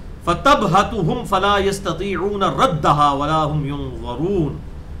 فَتَبْهَتُهُمْ فَلَا يَسْتَطِيعُونَ رَدَّهَا وَلَا هُمْ يُنظَرُونَ،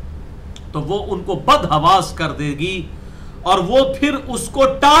 تو وہ ان کو بدحواس کر دے گی اور وہ پھر اس کو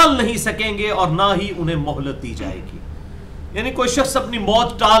ٹال نہیں سکیں گے اور نہ ہی انہیں مہلت دی جائے گی۔ یعنی کوئی شخص اپنی موت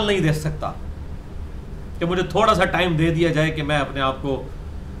ٹال نہیں دے سکتا کہ مجھے تھوڑا سا ٹائم دے دیا جائے کہ میں اپنے آپ کو،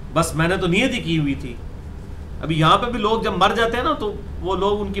 بس میں نے تو نیت ہی کی ہوئی تھی۔ ابھی یہاں پہ بھی لوگ جب مر جاتے ہیں نا تو وہ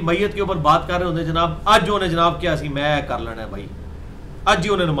لوگ ان کی میت کے اوپر بات کر رہے ہوتے ہیں، جناب آج جو انہیں جناب کیا سی میں کر لینا ہے بھائی، آج جی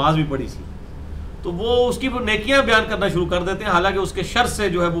انہیں نماز بھی پڑھی سی، تو وہ اس کی نیکیاں بیان کرنا شروع کر دیتے ہیں، حالانکہ اس کے شر سے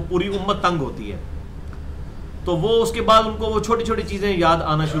جو ہے وہ پوری امت تنگ ہوتی ہے۔ تو وہ اس کے بعد ان کو وہ چھوٹی چھوٹی چیزیں یاد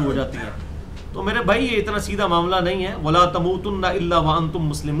آنا شروع ہو جاتی ہیں، تو میرے بھائی یہ اتنا سیدھا معاملہ نہیں ہے. وَلَا تَمُوتُنَّ إِلَّا وَأَنْتُمْ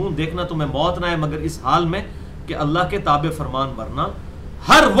مُسْلِمُونَ, دیکھنا تمہیں موت نہ ہے مگر اس حال میں کہ اللہ کے تابع فرمان ورنہ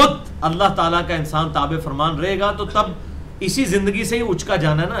ہر وقت اللہ تعالیٰ کا انسان تابع فرمان رہے گا تو تب اسی زندگی سے ہی اچکا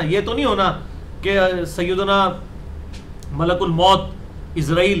جانا ہے نا. یہ تو نہیں ہونا کہ سیدنا ملک الموت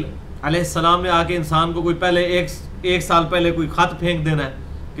اسرائیل علیہ السلام نے آ کے انسان کو کوئی پہلے ایک سال پہلے کوئی خط پھینک دینا ہے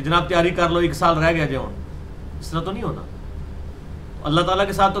کہ جناب تیاری کر لو 1 سال رہ گیا جاؤ. اس طرح تو نہیں ہونا. اللہ تعالیٰ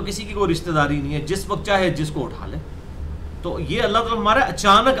کے ساتھ تو کسی کی کوئی رشتہ داری نہیں ہے, جس وقت چاہے جس کو اٹھا لے. تو یہ اللہ تعالیٰ ہمارے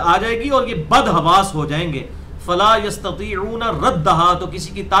اچانک آ جائے گی اور یہ بد حواس ہو جائیں گے. فلا یستطیعون ردھا, تو کسی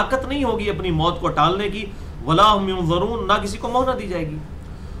کی طاقت نہیں ہوگی اپنی موت کو ٹالنے کی. ولا هم ينظرون, نہ کسی کو مہلت دی جائے گی.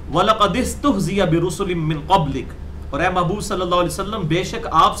 وَلَقَدِ اسْتُهْزِئَ بِرُسُلٍ مِّن قَبْلِكَ, اور اے محبوب صلی اللہ علیہ وسلم بے شک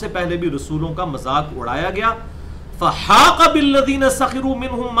آپ سے پہلے بھی رسولوں کا مذاق اڑایا گیا. فَحَاقَ بِالَّذِينَ سَخِرُوا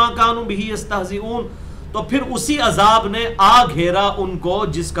مِنْهُمْ مَا كَانُوا بِهِ يَسْتَهْزِئُونَ, تو پھر اسی عذاب نے آ گھیرا ان کو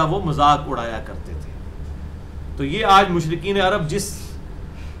جس کا وہ مذاق اڑایا کرتے تھے. تو یہ آج مشرکین عرب جس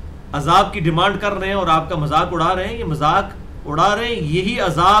عذاب کی ڈیمانڈ کر رہے ہیں اور آپ کا مذاق اڑا رہے ہیں, یہ مذاق اڑا رہے ہیں, یہی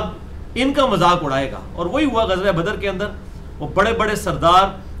عذاب ان کا مذاق اڑائے گا. اور وہی ہوا غزوہ بدر کے اندر, وہ بڑے بڑے سردار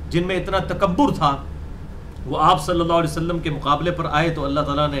جن میں اتنا تکبر تھا وہ آپ صلی اللہ علیہ وسلم کے مقابلے پر آئے تو اللہ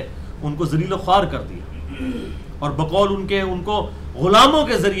تعالیٰ نے ان کو ذلیل و خوار کر دیا, اور بقول ان کو غلاموں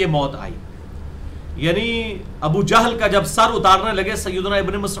کے ذریعے موت آئی. یعنی ابو جہل کا جب سر اتارنے لگے سیدنا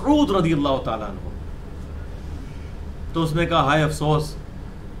ابن مسعود رضی اللہ تعالیٰ عنہ, تو اس نے کہا ہائے افسوس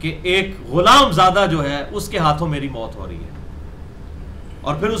کہ ایک غلام زادہ جو ہے اس کے ہاتھوں میری موت ہو رہی ہے.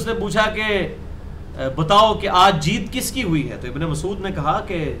 اور پھر اس نے پوچھا کہ بتاؤ کہ آج جیت کس کی ہوئی ہے, تو ابن مسعود نے کہا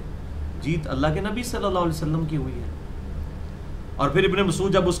کہ جیت اللہ کے نبی صلی اللہ علیہ وسلم کی ہوئی ہے. اور پھر ابن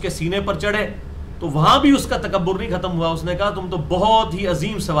مسعود جب اس کے سینے پر چڑھے تو وہاں بھی اس کا تکبر نہیں ختم ہوا. اس نے کہا تم تو بہت ہی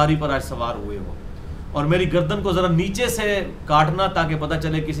عظیم سواری پر آج سوار ہوئے ہو, اور میری گردن کو ذرا نیچے سے کاٹنا تاکہ پتہ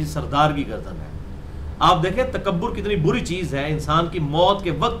چلے کسی سردار کی گردن ہے. آپ دیکھیں تکبر کتنی بری چیز ہے, انسان کی موت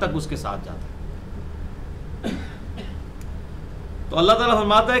کے وقت تک اس کے ساتھ جاتا ہے. تو اللہ تعالیٰ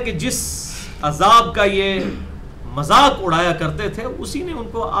فرماتا ہے کہ جس عذاب کا یہ مذاق اڑایا کرتے تھے اسی نے ان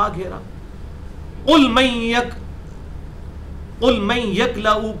کو آ گھیرا. قُلْ مَنْ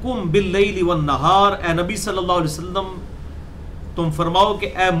يَكْلَؤُكُمْ بِاللَّيْلِ وَالنَّهَارِ, اے نبی صلی اللہ علیہ وسلم تم فرماؤ کہ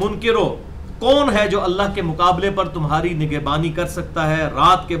اے منکرو, کون ہے جو اللہ کے مقابلے پر تمہاری نگہبانی کر سکتا ہے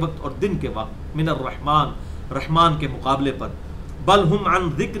رات کے وقت اور دن کے وقت, من الرحمن, رحمان کے مقابلے پر. بل ہم عن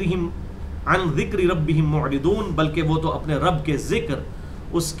ذکر ربہم معرضون, بلکہ وہ تو اپنے رب کے ذکر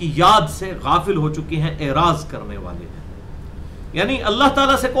اس کی یاد سے غافل ہو چکے ہیں, اعراض کرنے والے ہیں. یعنی اللہ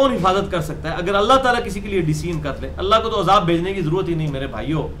تعالیٰ سے کون حفاظت کر سکتا ہے؟ اگر اللہ تعالیٰ کسی کے لیے ڈیسیژن کر لے, اللہ کو تو عذاب بھیجنے کی ضرورت ہی نہیں میرے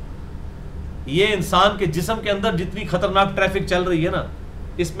بھائیوں. یہ انسان کے جسم کے اندر جتنی خطرناک ٹریفک چل رہی ہے نا,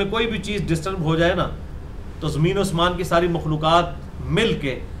 اس میں کوئی بھی چیز ڈسٹرب ہو جائے نا تو زمین و اسمان کی ساری مخلوقات مل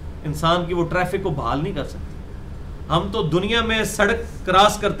کے انسان کی وہ ٹریفک کو بحال نہیں کر سکتی. ہم تو دنیا میں سڑک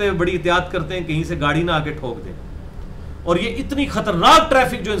کراس کرتے ہوئے بڑی احتیاط کرتے ہیں کہیں سے گاڑی نہ آ کے ٹھوک دے, اور یہ اتنی خطرناک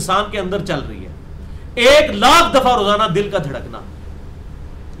ٹریفک جو انسان کے اندر چل رہی ہے, 1,00,000 دفعہ روزانہ دل کا دھڑکنا,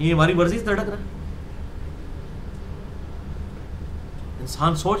 یہ ہماری مرضی سے دھڑک رہا ہے,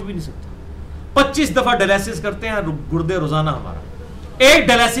 انسان سوچ بھی نہیں سکتا. 25 دفعہ ڈیلیسس کرتے ہیں گردے روزانہ ہمارا. ایک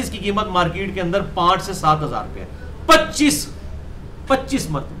ڈیلیسس کی قیمت مارکیٹ کے اندر 5 سے 7 ہزار روپے ہے. 25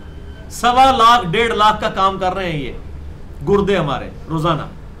 مرتبہ 1.25 لاکھ 1.5 لاکھ کا کام کر رہے ہیں یہ گردے ہمارے روزانہ.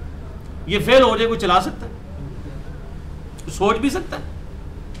 یہ فیل ہو جائے کوئی چلا سکتا ہے؟ سوچ بھی سکتا ہے؟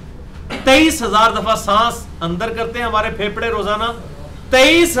 23,000 دفعہ سانس اندر کرتے ہیں ہمارے پھیپڑے روزانہ,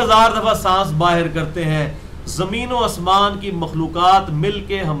 23,000 دفعہ سانس باہر کرتے ہیں. زمین و آسمان کی مخلوقات مل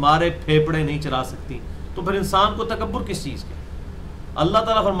کے ہمارے پھیپڑے نہیں چلا سکتی, تو پھر انسان کو تکبر کس چیز کے؟ اللہ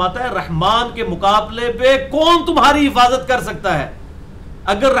تعالیٰ فرماتا ہے رحمان کے مقابلے پہ کون تمہاری حفاظت کر سکتا ہے؟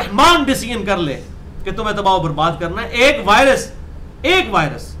 اگر رحمان ڈیسیژن کر لے کہ تمہیں تباہ و برباد کرنا ہے, ایک وائرس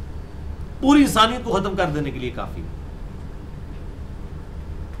پوری انسانیت کو ختم کر دینے کے لیے کافی.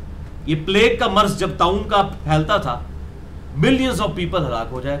 یہ پلیگ کا مرض جب طاعون کا پھیلتا تھا, ملینز آف پیپل ہلاک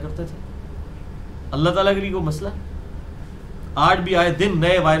ہو جایا کرتے تھے. اللہ تعالیٰ کے لیے کوئی مسئلہ ہے؟ آج بھی آئے دن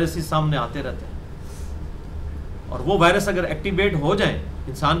نئے وائرسز سامنے آتے رہتے ہیں, اور وہ وائرس اگر ایکٹیویٹ ہو جائیں,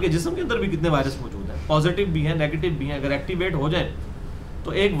 انسان کے جسم کے اندر بھی کتنے وائرس موجود ہیں, پازیٹیو بھی ہیں نیگیٹو بھی ہیں, اگر ایکٹیویٹ ہو جائیں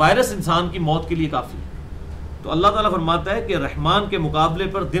تو ایک وائرس انسان کی موت کے لیے کافی ہے. تو اللہ تعالیٰ فرماتا ہے کہ رحمان کے مقابلے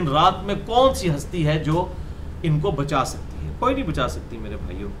پر دن رات میں کون سی ہستی ہے جو ان کو بچا سکتی ہے؟ کوئی نہیں بچا سکتی میرے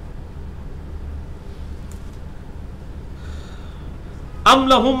بھائیوں. ام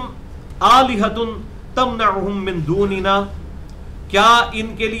لہم آلہۃ تمنعہم من دوننا, کیا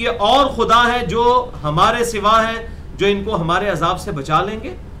ان کے لیے اور خدا ہے جو ہمارے سوا ہے جو ان کو ہمارے عذاب سے بچا لیں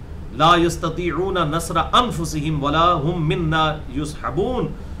گے؟ لا یستطیعون نصر انفسہم ولا ہم منا یصحبون,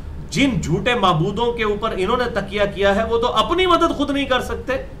 جن جھوٹے معبودوں کے اوپر انہوں نے تکیہ کیا ہے وہ تو اپنی مدد خود نہیں کر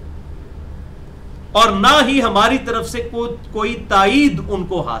سکتے، اور نہ ہی ہماری طرف سے کوئی تائید ان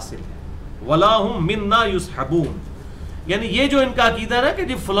کو حاصل ہے. وَلَا هُم مِنَّا يُسْحَبُونَ، یعنی یہ جو ان کا عقیدہ ہے نا کہ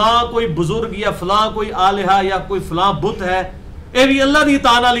جی فلاں کوئی بزرگ یا فلاں کوئی آلہہ یا کوئی فلاں بت ہے، اے بھی اللہ دی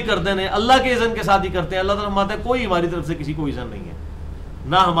اطاعت نال ہی کرتے ہیں، اللہ کے اذن کے ساتھ ہی کرتے ہیں. اللہ تعالیٰ فرماتا ہے کوئی ہماری طرف سے کسی کو اذن نہیں ہے،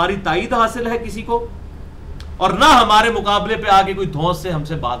 نہ ہماری تائید حاصل ہے کسی کو، اور نہ ہمارے مقابلے پہ آگے کوئی دھونس سے ہم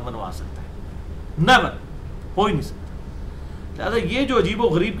سے بات منوا سکتا ہے. نیور، ہو ہی نہیں سکتا. لہٰذا یہ جو عجیب و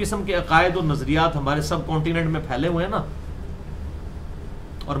غریب قسم کے عقائد اور نظریات ہمارے سب کانٹیننٹ میں پھیلے ہوئے ہیں نا،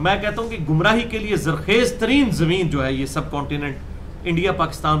 اور میں کہتا ہوں کہ گمراہی کے لیے زرخیز ترین زمین جو ہے یہ سب کانٹیننٹ انڈیا،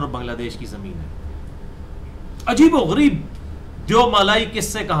 پاکستان اور بنگلہ دیش کی زمین ہے. عجیب و غریب دیو مالائی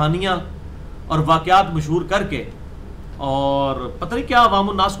قصے، کہانیاں اور واقعات مشہور کر کے، اور پتہ نہیں کیا عوام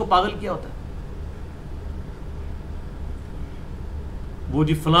الناس کو پاگل کیا ہوتا ہے. وہ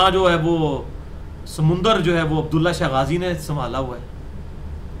جی فلاں جو ہے وہ سمندر جو ہے وہ عبداللہ شاہ غازی نے سنبھالا ہوا ہے،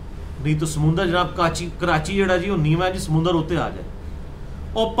 نہیں تو سمندر جناب کراچی جڑا جی وہ نیوا ہے جی، سمندر ہوتے آ جائے.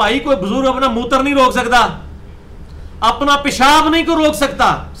 اور بھائی کوئی بزرگ اپنا موتر نہیں روک سکتا، اپنا پیشاب نہیں کو روک سکتا،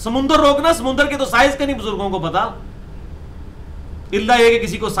 سمندر روکنا، سمندر کے تو سائنس کا نہیں بزرگوں کو پتا، اللہ یہ کہ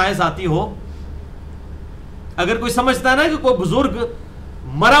کسی کو سائنس آتی ہو. اگر کوئی سمجھتا ہے نا کہ کوئی بزرگ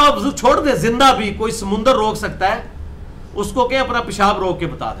مرا ہوا بزرگ چھوڑ دے، زندہ بھی کوئی سمندر روک سکتا ہے، اس کو کہ اپنا پیشاب روک کے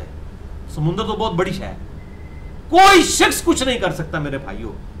بتا دے. سمندر تو بہت بڑی شے ہے، کوئی شخص کچھ نہیں کر سکتا میرے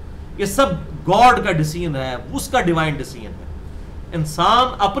بھائیوں. یہ سب گاڈ کا ڈیسیژن ہے، اس کا ڈیوائن ڈیسیژن ہے.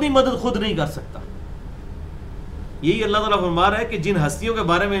 انسان اپنی مدد خود نہیں کر سکتا. یہی اللہ تعالیٰ فرما رہا ہے کہ جن ہستیوں کے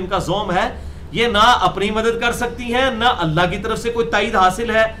بارے میں ان کا زوم ہے، یہ نہ اپنی مدد کر سکتی ہیں، نہ اللہ کی طرف سے کوئی تائید حاصل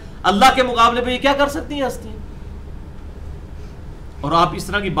ہے. اللہ کے مقابلے پہ یہ کیا کر سکتی ہیں ہستیاں؟ اور آپ اس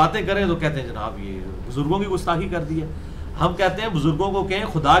طرح کی باتیں کریں تو کہتے ہیں جناب یہ بزرگوں کی گستاخی کر دی ہے. ہم کہتے ہیں بزرگوں کو کہیں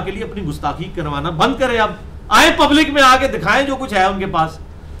خدا کے لیے اپنی گستاخی کروانا بند کریں. اب آئیں پبلک میں آ کے دکھائیں جو کچھ ہے ان کے پاس،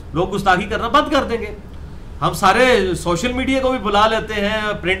 لوگ گستاخی کرنا بند کر دیں گے. ہم سارے سوشل میڈیا کو بھی بلا لیتے ہیں،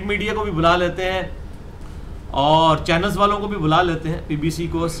 پرنٹ میڈیا کو بھی بلا لیتے ہیں، اور چینلز والوں کو بھی بلا لیتے ہیں، پی بی سی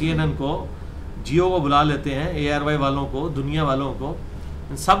کو، سی این این کو، جیو کو بلا لیتے ہیں، اے آر وائی والوں کو، دنیا والوں کو،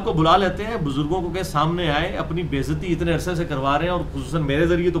 ان سب کو بلا لیتے ہیں. بزرگوں کو کہ سامنے آئے، اپنی بےعزتی اتنے عرصے سے کروا رہے ہیں، اور خصوصاً میرے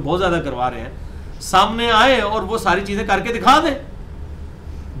ذریعے تو بہت زیادہ کروا رہے ہیں، سامنے آئے اور وہ ساری چیزیں کر کے دکھا دیں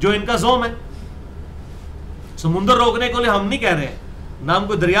جو ان کا زوم ہے. سمندر روکنے کے لیے ہم نہیں کہہ رہے ہیں، نہ ہم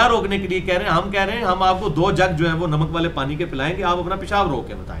کو دریا روکنے کے لیے کہہ رہے ہیں. ہم کہہ رہے ہیں ہم آپ کو 2 جگ جو ہیں وہ نمک والے پانی کے پلائیں گے، آپ اپنا پیشاب روک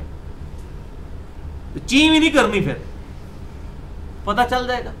کے بتائیں. چین ہی نہیں کرنی، پھر پتہ چل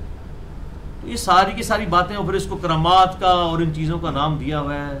جائے گا. یہ ساری کی ساری باتیں، اور پھر اس کو کرامات کا اور ان چیزوں کا نام دیا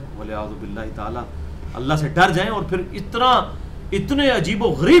ہوا ہے. وَلِعَوْذُ بِاللَّهِ تعالیٰ، اللہ سے ڈر جائیں. اور پھر اتنے عجیب و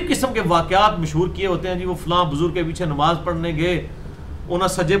غریب قسم کے واقعات مشہور کیے ہوتے ہیں جی. وہ فلاں بزرگ کے پیچھے نماز پڑھنے گئے، انہاں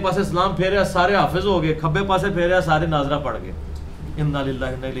سجے پاسے سلام پھیریا سارے حافظ ہو گئے، کھبے پاسے پھیریا سارے ناظرہ پڑھ گئے. اِنَّا لِلَّهِ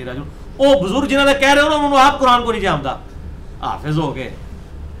وَإِنَّا إِلَيْهِ رَاجِعُونَ. او بزرگ جنہوں نے کہہ رہے ہو نا انہوں آپ قرآن کو نہیں جانتا، حافظ ہو گئے،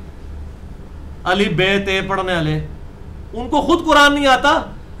 علی بے تے پڑھنے والے، ان کو خود قرآن نہیں آتا.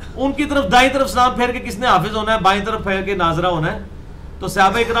 ان کی طرف دائیں طرف سلام پھیر کے کس نے حافظ ہونا ہے، بائیں طرف پھیر کے ناظرہ ہونا ہے. تو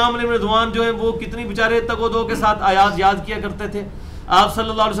صحابہ کرام علیہ رضوان جو ہیں وہ کتنی بیچارے تگ و دو کے ساتھ آیات یاد کیا کرتے تھے. آپ صلی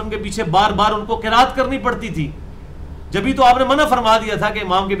اللہ علیہ وسلم کے پیچھے بار بار ان کو قرات کرنی پڑتی تھی. جبھی تو آپ نے منع فرما دیا تھا کہ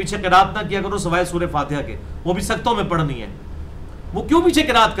امام کے پیچھے قرات نہ کیا کرو سوائے سورہ فاتحہ کے، وہ بھی سختوں میں پڑھنی ہے. وہ کیوں پیچھے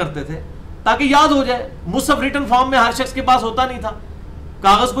قرات کرتے تھے؟ تاکہ یاد ہو جائے. مصحف ریٹن فارم میں ہر شخص کے پاس ہوتا نہیں تھا،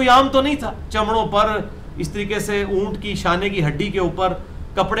 کاغذ کوئی عام تو نہیں تھا، چمڑوں پر اس طریقے سے اونٹ کی شانے کی ہڈی کے اوپر،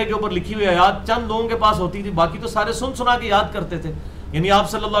 کپڑے کے اوپر لکھی ہوئی آیات چند لوگوں کے پاس ہوتی تھی، باقی تو سارے سن سنا کے یاد کرتے تھے. یعنی آپ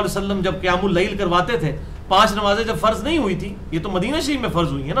صلی اللہ علیہ وسلم جب قیام اللیل کرواتے تھے، 5 نمازیں جب فرض نہیں ہوئی تھی، یہ تو مدینہ شریف میں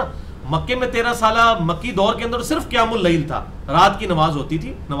فرض ہوئی ہیں نا. مکے میں 13 سالہ مکی دور کے اندر صرف قیام اللیل تھا، رات کی نماز ہوتی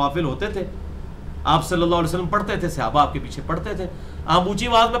تھی، نوافل ہوتے تھے. آپ صلی اللہ علیہ وسلم پڑھتے تھے، صحابہ آپ کے پیچھے پڑھتے تھے. آپ اونچی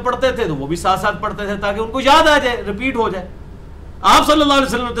آواز میں پڑھتے تھے تو وہ بھی ساتھ ساتھ پڑھتے تھے تاکہ ان کو یاد آ جائے، ریپیٹ ہو جائے. آپ صلی اللہ علیہ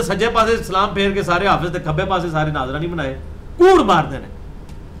وسلم نے سجے پاسے اسلام پھیر کے سارے حافظ تھے، کھبے پاسے سارے ناظرہ نہیں بنائے، کوڑ مار دینے.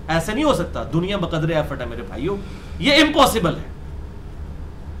 ایسے نہیں ہو سکتا. دنیا بقدر ایفرٹ ہے میرے بھائیوں، یہ امپاسبل ہے،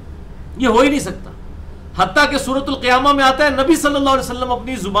 یہ ہو ہی نہیں سکتا. حتیٰ کہ سورۃ القیامہ میں آتا ہے نبی صلی اللہ علیہ وسلم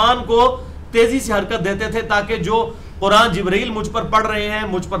اپنی زبان کو تیزی سے حرکت دیتے تھے تاکہ جو قرآن جبرائیل مجھ پر پڑھ رہے ہیں،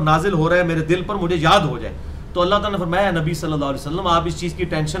 مجھ پر نازل ہو رہا ہے، میرے دل پر مجھے یاد ہو جائے. تو اللہ تعالیٰ نے فرمایا نبی صلی اللہ علیہ وسلم آپ اس چیز کی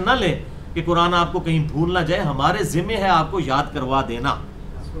ٹینشن نہ لیں کہ قرآن آپ کو کہیں بھول نہ جائے، ہمارے ذمہ ہے آپ کو یاد کروا دینا،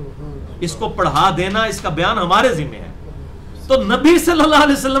 اس کو پڑھا دینا، اس کا بیان ہمارے ذمہ ہے. تو نبی صلی اللہ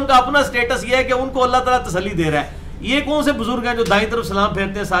علیہ وسلم کا اپنا سٹیٹس یہ ہے کہ ان کو اللہ تعالیٰ تسلی دے رہا ہے. یہ کون سے بزرگ ہیں جو دائیں طرف سلام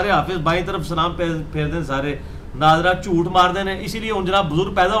پھیرتے ہیں سارے حافظ، بائیں طرف سلام پھیرتے ہیں سارے ناظرہ، جھوٹ مار دینے. اسی لیے ان جناب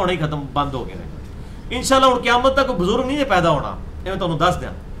بزرگ پیدا ہونا ہی ختم بند ہو گئے ہیں. انشاءاللہ ان قیامت تک بزرگ نہیں پیدا ہونا، یہ میں تمہیں دس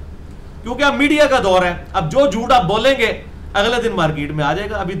دیا. کیونکہ اب میڈیا کا دور ہے، اب جو جھوٹ آپ بولیں گے اگلے دن مارکیٹ میں آ جائے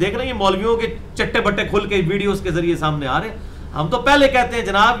گا. ابھی دیکھ رہے ہیں مولویوں کے چٹے بٹے کھل کے ویڈیوز کے ذریعے سامنے آ رہے ہیں. ہم تو پہلے کہتے ہیں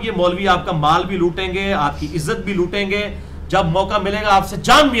جناب یہ مولوی آپ کا مال بھی لوٹیں گے، آپ کی عزت بھی لوٹیں گے، جب موقع ملے گا آپ سے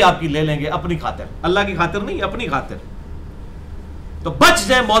جان بھی آپ کی لے لیں گے، اپنی خاطر، اللہ کی خاطر نہیں، اپنی خاطر. تو بچ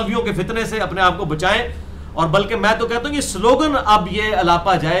جائیں مولویوں کے فتنے سے، اپنے آپ کو بچائیں. اور بلکہ میں تو کہتا ہوں یہ سلوگن اب یہ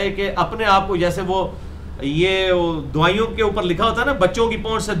الاپا جائے کہ اپنے آپ کو جیسے وہ یہ دعائیوں کے اوپر لکھا ہوتا ہے نا بچوں کی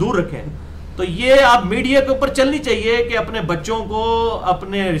پہنچ سے دور رکھیں، تو یہ آپ میڈیا کے اوپر چلنی چاہیے کہ اپنے بچوں کو،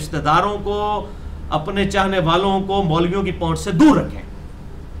 اپنے رشتہ داروں کو، اپنے چاہنے والوں کو مولویوں کی پہنچ سے دور رکھیں.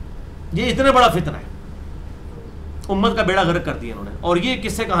 یہ اتنا بڑا فتنہ ہے، امت کا بیڑا غرق کر دیا انہوں نے. اور یہ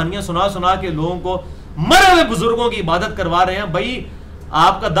قصے کہانیاں سنا سنا کے لوگوں کو مرے ہوئے بزرگوں کی عبادت کروا رہے ہیں. بھائی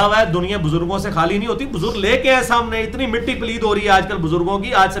آپ کا دعویٰ ہے دنیا بزرگوں سے خالی نہیں ہوتی، بزرگ لے کے ہے سامنے. اتنی مٹی پلید ہو رہی ہے آج کل بزرگوں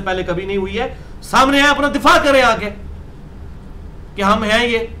کی، آج سے پہلے کبھی نہیں ہوئی ہے. سامنے ہے، اپنا دفاع کریں آ کے کہ ہم ہیں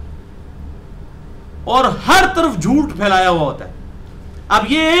یہ. اور ہر طرف جھوٹ پھیلایا ہوا ہوتا ہے.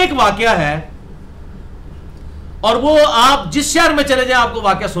 اب یہ ایک واقعہ ہے اور وہ آپ جس شہر میں چلے جائیں آپ کو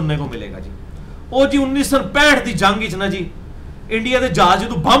واقعہ سننے کو ملے گا. جی او جی 1965 دی جنگ چ نا جی انڈیا دے جہاز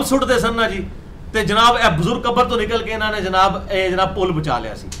تو بم سٹ دے سن نا جی، تے جناب اے بزرگ قبر تو نکل کے انہوں نے جناب پل بچا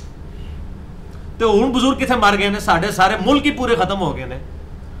لیا سی. تے ہن بزرگ کتنے مر گئے نے؟ ساڈے سارے ملک ہی پورے ختم ہو گئے نے.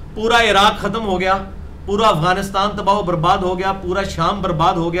 پورا عراق ختم ہو گیا، پورا افغانستان تباہ و برباد ہو گیا، پورا شام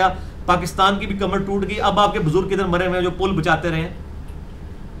برباد ہو گیا، پاکستان کی بھی کمر ٹوٹ گئی. اب آپ کے بزرگ کدھر مرے ہوئے جو پل بچاتے رہے ہیں؟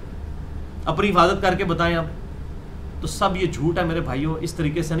 اپنی حفاظت کر کے بتائیں. اب تو سب یہ جھوٹ ہے میرے بھائیوں، اس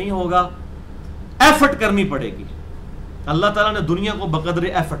طریقے سے نہیں ہوگا. ایفرٹ کرنی پڑے گی. اللہ تعالیٰ نے دنیا کو بقدر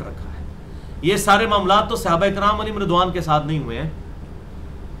ایفرٹ رکھا ہے. یہ سارے معاملات تو صحابہ کرام علیہم رضوان کے ساتھ نہیں ہوئے ہیں،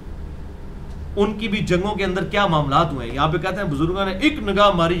 ان کی بھی جنگوں کے اندر کیا معاملات ہوئے ہیں. یہاں پہ کہتے ہیں بزرگوں نے ایک نگاہ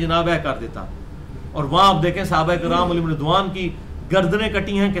ماری جناب ہے کر دیتا، اور وہاں آپ دیکھیں صحابہ کرام علیہم رضوان کی گردنیں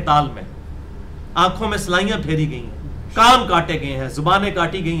کٹی ہیں قتال میں، آنکھوں میں سلائیاں پھیری گئی ہیں، کان کاٹے گئے ہیں، زبانیں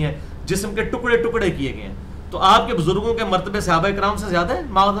کاٹی گئی ہیں، جسم کے ٹکڑے ٹکڑے کیے گئے ہیں. تو آپ کے بزرگوں کے مرتبے صحابہ کرام سے زیادہ ہے؟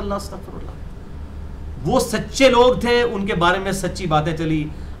 معاذ اللہ، استغفر اللہ. وہ سچے لوگ تھے، ان کے بارے میں سچی باتیں چلی.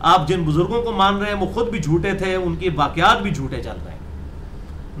 آپ جن بزرگوں کو مان رہے ہیں وہ خود بھی جھوٹے تھے، ان کے واقعات بھی جھوٹے چل رہے ہیں.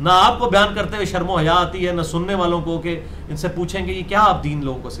 نہ آپ کو بیان کرتے ہوئے شرم و حیا آتی ہے، نہ سننے والوں کو کہ ان سے پوچھیں کہ یہ کیا آپ دین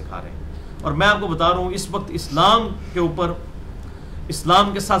لوگوں کو سکھا رہے ہیں. اور میں آپ کو بتا رہا ہوں اس وقت اسلام کے اوپر،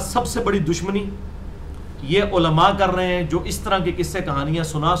 اسلام کے ساتھ سب سے بڑی دشمنی یہ علماء کر رہے ہیں جو اس طرح کی قصے کہانیاں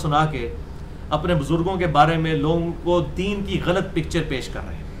سنا سنا کے اپنے بزرگوں کے بارے میں لوگوں کو دین کی غلط پکچر پیش کر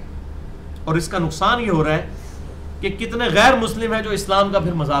رہے ہیں. اور اس کا نقصان یہ ہو رہا ہے کہ کتنے غیر مسلم ہیں جو اسلام کا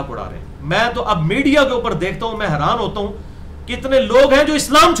پھر مذاق اڑا رہے ہیں. میں تو اب میڈیا کے اوپر دیکھتا ہوں، میں حیران ہوتا ہوں کتنے لوگ ہیں جو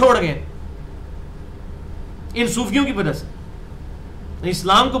اسلام چھوڑ گئے ان صوفیوں کی وجہ سے.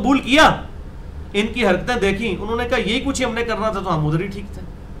 اسلام قبول کیا، ان کی حرکتیں دیکھی، انہوں نے کہا یہی کچھ ہم نے کرنا تھا تو ہم ادھر ہی ٹھیک تھے،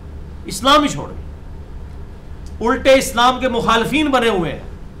 اسلام ہی چھوڑ گئے، الٹے اسلام کے مخالفین بنے ہوئے ہیں.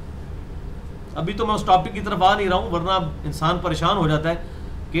 ابھی تو میں اس ٹاپک کی طرف آ نہیں رہا ہوں، ورنہ انسان پریشان ہو جاتا ہے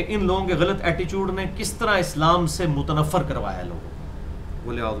کہ ان لوگوں کے غلط ایٹیچیوڈ نے کس طرح اسلام سے متنفر کروایا لوگوں کو.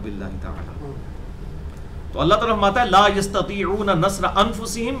 بولے اعوذ باللہ تعالی. تو اللہ تعالیٰ فرماتا ہے لا یستطیعون نصر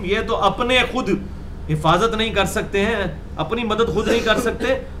انفسہم، یہ تو اپنے خود حفاظت نہیں کر سکتے ہیں، اپنی مدد خود نہیں کر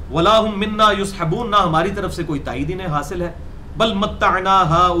سکتے. ولا هم منا یصحبون، نہ ہماری طرف سے کوئی تائید انہیں حاصل ہے. بل متعنا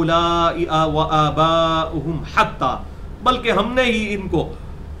هؤلاء وآباؤهم حتی، بلکہ ہم نے ہی ان کو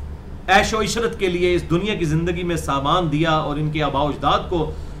عیش و عشرت کے لیے اس دنیا کی زندگی میں سامان دیا اور ان کے آباء و اجداد کو،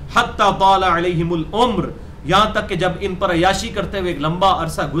 حتی طال علیہم العمر، یہاں تک کہ جب ان پر عیاشی کرتے ہوئے ایک لمبا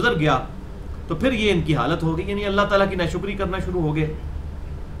عرصہ گزر گیا تو پھر یہ ان کی حالت ہو گئی، یعنی اللہ تعالیٰ کی ناشکری کرنا شروع ہو گئے.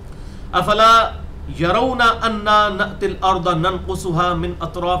 افلا یرون انا نأتی الارض ننقصها من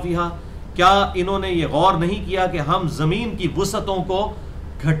اطرافها، کیا انہوں نے یہ غور نہیں کیا کہ ہم زمین کی وسعتوں کو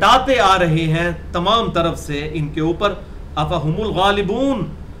گھٹاتے آ رہے ہیں تمام طرف سے ان کے اوپر. افہم الغالبون،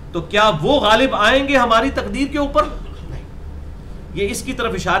 تو کیا وہ غالب آئیں گے ہماری تقدیر کے اوپر؟ نہیں. یہ اس کی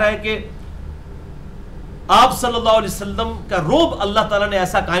طرف اشارہ ہے کہ آپ صلی اللہ علیہ وسلم کا رعب اللہ تعالیٰ نے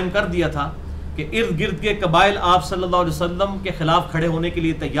ایسا قائم کر دیا تھا کہ ارد گرد کے قبائل آپ صلی اللہ علیہ وسلم کے خلاف کھڑے ہونے کے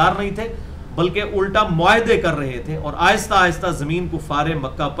لیے تیار نہیں تھے، بلکہ الٹا معاہدے کر رہے تھے، اور آہستہ آہستہ زمین کفار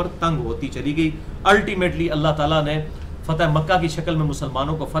مکہ پر تنگ ہوتی چلی گئی. الٹیمیٹلی اللہ تعالیٰ نے فتح مکہ کی شکل میں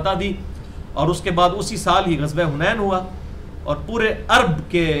مسلمانوں کو فتح دی، اور اس کے بعد اسی سال ہی غزوہ حنین ہوا، اور پورے عرب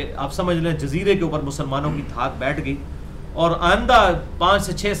کے آپ سمجھ لیں جزیرے کے اوپر مسلمانوں کی دھاک بیٹھ گئی. اور آئندہ 5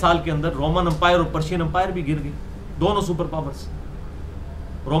 سے 6 سال کے اندر رومن امپائر اور پرشین امپائر بھی گر گئی، دونوں سپر پاورز.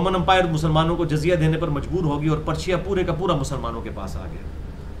 رومن امپائر مسلمانوں کو جزیہ دینے پر مجبور ہوگی اور پرشیا پورے کا پورا مسلمانوں کے پاس آ گیا.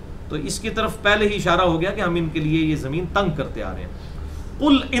 تو اس کی طرف پہلے ہی اشارہ ہو گیا کہ ہم ان کے لیے یہ زمین تنگ کرتے آ رہے ہیں.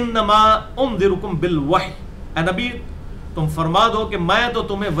 قل انما انذرکم بالوحی، اے نبی تم فرما دو کہ میں تو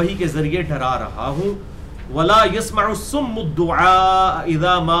تمہیں وحی کے ذریعے ڈرا رہا ہوں. ولا يسمع الصم الدعاء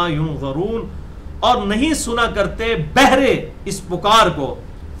اذا ما ينظرون، اور نہیں سنا کرتے بہرے اس پکار کو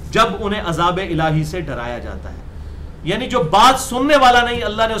جب انہیں عذاب الہی سے ڈرایا جاتا ہے. یعنی جو بات سننے والا نہیں،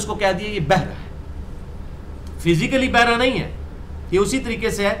 اللہ نے اس کو کہہ دیا یہ بہرا ہے. فزیکلی بہرا نہیں ہے، یہ اسی طریقے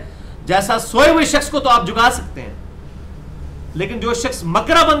سے ہے جیسا سوئے ہوئے شخص کو تو آپ جگا سکتے ہیں، لیکن جو شخص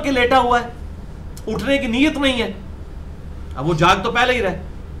مکرا بن کے لیٹا ہوا ہے، اٹھنے کی نیت نہیں ہے، اب وہ جاگ تو پہلے ہی رہے،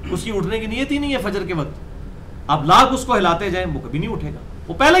 اس کی اٹھنے کی نیت ہی نہیں ہے فجر کے وقت، آپ لاکھ اس کو ہلاتے جائیں وہ کبھی نہیں اٹھے گا،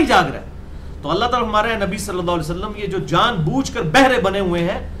 وہ پہلے ہی جاگ رہا ہے. تو اللہ تعالیٰ ہمارے نبی صلی اللہ علیہ وسلم یہ جو جان بوجھ کر بہرے بنے ہوئے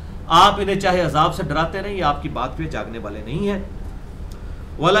ہیں، آپ انہیں چاہے عذاب سے ڈراتے رہیں، یہ آپ کی بات پہ جاگنے والے نہیں ہیں.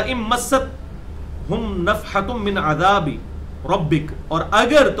 وَلَئِن مَسَّتْهُمْ نَفْحَةٌ مِّنْ عَذَابِ رَبِّكَ، اور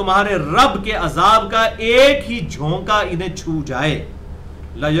اگر تمہارے رب کے عذاب کا ایک ہی جھونکا انہیں چھو جائے،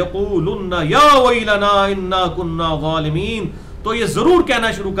 لَيَقُولُنَّ يَا وَيْلَنَا إِنَّا كُنَّا ظَالِمِينَ، تو یہ ضرور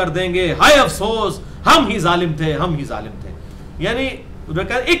کہنا شروع کر دیں گے ہائے افسوس، ہم ہی ظالم تھے، ہم ہی ظالم تھے. یعنی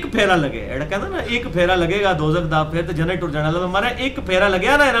ایک پھیرا لگے ایڈا کہنا نا، ایک پھیرا لگے گا دوزخ دا، پھر تو جنت ٹر جانا. اللہ ہمارا ایک پھیرا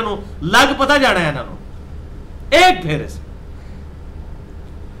لگیا نا انہاں نو، لگ پتا جانا ہے انہاں نو ایک پھیرے سے.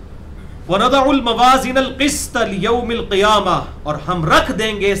 وَنَضَعُ الْمَوَازِينَ الْقِسْطَ لِيَوْمِ الْقِيَامَةِ، اور ہم رکھ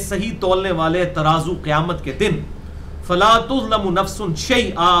دیں گے صحیح تولنے والے ترازو قیامت کے دن. فَلَا تُظْلَمُ نَفْسٌ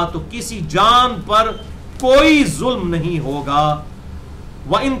شَيْئًا، تو کسی جان پر کوئی ظلم نہیں ہوگا.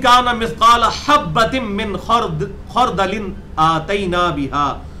 وَإِن كَانَ مِثْقَالَ حَبَّةٍ مِّنْ خَرْدَلٍ آتَيْنَا بِهَا،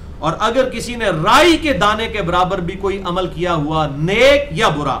 اور اگر کسی نے رائی کے دانے کے برابر بھی کوئی عمل کیا ہوا نیک یا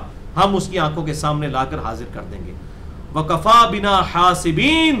برا، ہم اس کی آنکھوں کے سامنے لا کر حاضر کر دیں گے. وَكَفَى بِنَا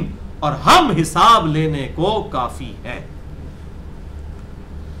حَاسِبِينَ، اور ہم حساب لینے کو کافی ہیں.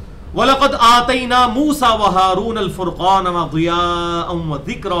 وَلَقَدْ آتَيْنَا مُوسَى وَهَارُونَ الْفُرْقَانَ وَضِيَاءً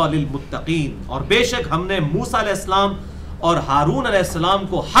وَذِكْرًا لِلْمُتَّقِينَ، اور بے شک ہم نے موسیٰ علیہ السلام اور ہارون علیہ السلام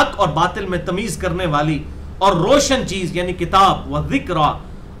کو حق اور باطل میں تمیز کرنے والی اور روشن چیز یعنی کتاب و ذکر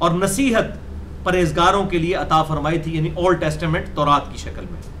اور نصیحت پرہیزگاروں کے لیے عطا فرمائی تھی، یعنی اولڈ ٹیسٹمنٹ تورات کی شکل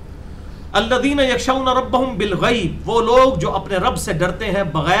میں. الذین یخشون ربہم بالغیب، وہ لوگ جو اپنے رب سے ڈرتے ہیں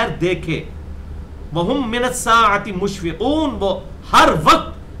بغیر دیکھے. وہم من الساعۃ مشفقون، وہ ہر وقت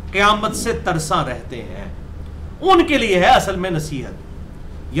قیامت سے ترساں رہتے ہیں. ان کے لیے ہے اصل میں نصیحت.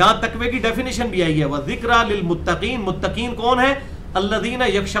 یہاں تقوی کی ڈیفینیشن بھی آئی ہے، وَذِكْرَى لِلْمُتَّقِينَ، متقین کون ہیں؟ الَّذِينَ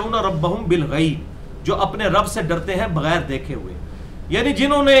يَخْشَوْنَ رَبَّهُمْ بِالْغَيْبِ، جو اپنے رب سے ڈرتے ہیں بغیر دیکھے ہوئے. یعنی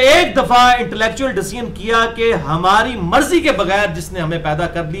جنہوں نے ایک دفعہ انٹلیکچوئل ڈیسیژن کیا کہ ہماری مرضی کے بغیر جس نے ہمیں پیدا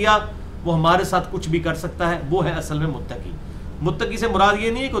کر دیا وہ ہمارے ساتھ کچھ بھی کر سکتا ہے، وہ ہے اصل میں متقی. متقی سے مراد یہ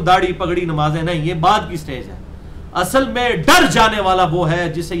نہیں ہے کہ داڑھی پگڑی نمازیں، نہیں، یہ بعد کی سٹیج ہے. اصل میں ڈر جانے والا وہ ہے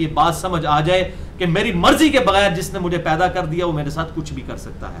جسے یہ بات سمجھ آ جائے کہ میری مرضی کے بغیر جس نے مجھے پیدا کر دیا وہ میرے ساتھ کچھ بھی کر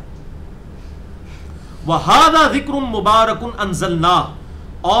سکتا ہے. وَهَذَا ذِكْرٌ مُبَارَكٌ أَنزَلْنَاهُ،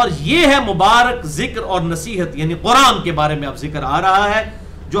 اور یہ ہے مبارک ذکر اور نصیحت، یعنی قرآن کے بارے میں اب ذکر آ رہا ہے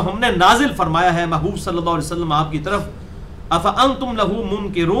جو ہم نے نازل فرمایا ہے محبوب صلی اللہ علیہ وسلم آپ کی طرف. أَفَأَنْتُمْ لَهُ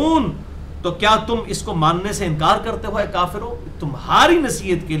مُنْكِرُونَ، تو کیا تم اس کو ماننے سے انکار کرتے ہو اے کافرو؟ تمہاری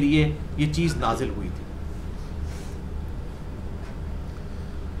نصیحت کے لیے یہ چیز نازل ہوئی تھی.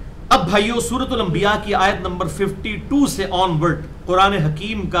 اب بھائیو سورۃ الانبیاء کی آیت نمبر 52 سے آن ورڈ قرآن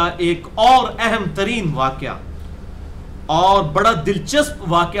حکیم کا ایک اور اہم ترین واقعہ اور بڑا دلچسپ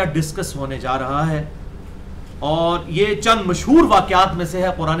واقعہ ڈسکس ہونے جا رہا ہے. اور یہ چند مشہور واقعات میں سے ہے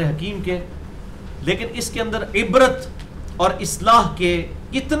قرآن حکیم کے، لیکن اس کے اندر عبرت اور اصلاح کے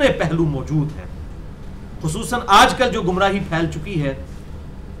کتنے پہلو موجود ہیں. خصوصاً آج کل جو گمراہی پھیل چکی ہے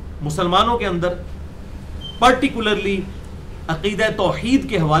مسلمانوں کے اندر، پرٹیکولرلی عقیدہ توحید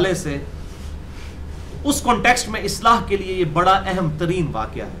کے حوالے سے، اس کانٹیکسٹ میں اصلاح کے لیے یہ بڑا اہم ترین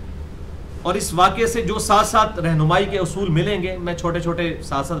واقعہ ہے. اور اس واقعے سے جو ساتھ ساتھ رہنمائی کے اصول ملیں گے میں چھوٹے چھوٹے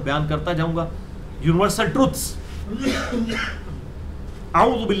ساتھ ساتھ بیان کرتا جاؤں گا. Universal truths.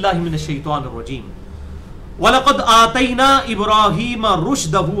 اعوذ باللہ من الشیطان الرجیم. وَلَقَدْ آتَيْنَا إِبْرَاهِيمَ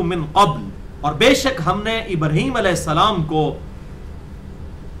رُشْدَهُ مِنْ قَبْلِ، اور بے شک ہم نے ابراہیم علیہ السلام کو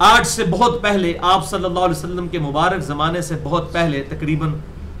آج سے بہت پہلے، آپ صلی اللہ علیہ وسلم کے مبارک زمانے سے بہت پہلے، تقریباً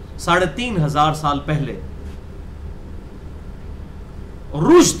 3500 سال پہلے،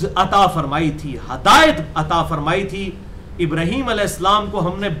 رشد عطا فرمائی تھی، ہدایت عطا فرمائی تھی. ابراہیم علیہ السلام کو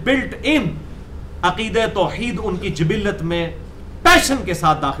ہم نے بلٹ ان عقیدہ توحید ان کی جبلت میں پیشن کے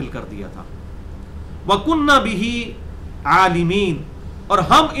ساتھ داخل کر دیا تھا. وَكُنَّا بِهِ عَالِمِينَ، اور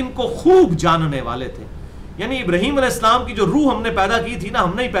ہم ان کو خوب جاننے والے تھے. یعنی ابراہیم علیہ السلام کی جو روح ہم نے پیدا کی تھی نا،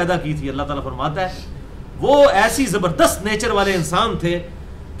 ہم نے ہی پیدا کی تھی. اللہ تعالیٰ فرماتا ہے وہ ایسی زبردست نیچر والے انسان تھے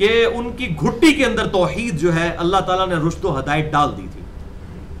کہ ان کی گھٹی کے اندر توحید جو ہے اللہ تعالیٰ نے رشد و ہدایت ڈال دی تھی.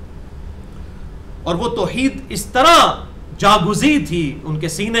 اور وہ توحید اس طرح جاگزی تھی ان کے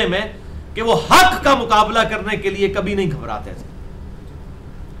سینے میں کہ وہ حق کا مقابلہ کرنے کے لیے کبھی نہیں گھبراتے تھے.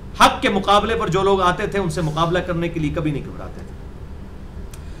 حق کے مقابلے پر جو لوگ آتے تھے ان سے مقابلہ کرنے کے لیے کبھی نہیں گھبراتے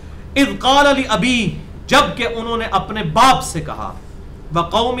تھے. اذ قال لابی، جب کہ انہوں نے اپنے باپ سے کہا،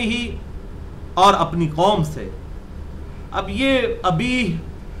 وقومہ، اور اپنی قوم سے. اب یہ ابی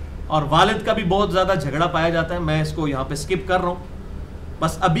اور والد کا بھی بہت زیادہ جھگڑا پایا جاتا ہے، میں اس کو یہاں پہ سکپ کر رہا ہوں.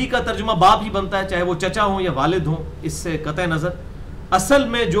 بس ابی کا ترجمہ باپ ہی بنتا ہے، چاہے وہ چچا ہوں یا والد ہوں، اس سے قطع نظر. اصل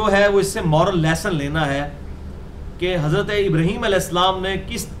میں جو ہے وہ اس سے مورل لیسن لینا ہے کہ حضرت ابراہیم علیہ السلام نے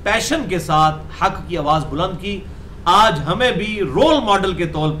کس پیشن کے ساتھ حق کی آواز بلند کی. آج ہمیں بھی رول ماڈل کے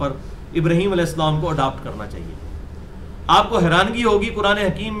طور پر ابراہیم علیہ السلام کو اڈاپٹ کرنا چاہیے. آپ کو حیرانگی ہوگی، قرآن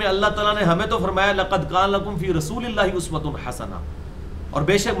حکیم میں اللہ تعالیٰ نے ہمیں تو فرمایا لقد کان لکم فی رسول اللہ اسوۃ حسنہ، اور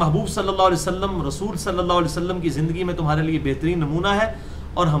بے شک محبوب صلی اللہ علیہ وسلم، رسول صلی اللہ علیہ وسلم کی زندگی میں تمہارے لیے بہترین نمونہ ہے.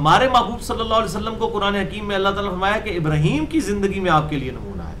 اور ہمارے محبوب صلی اللہ علیہ وسلم کو قرآن حکیم میں اللہ تعالیٰ نے فرمایا کہ ابراہیم کی زندگی میں آپ کے لیے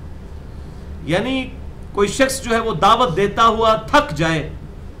نمونہ ہے. یعنی کوئی شخص جو ہے وہ دعوت دیتا ہوا تھک جائے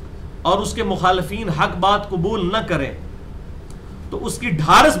اور اس کے مخالفین حق بات قبول نہ کریں، تو اس کی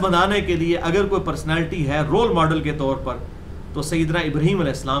ڈھارس بنانے کے لیے اگر کوئی پرسنالٹی ہے رول ماڈل کے طور پر تو سیدنا ابراہیم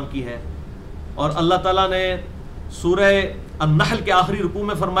علیہ السلام کی ہے. اور اللہ تعالیٰ نے سورہ النحل کے آخری رکوع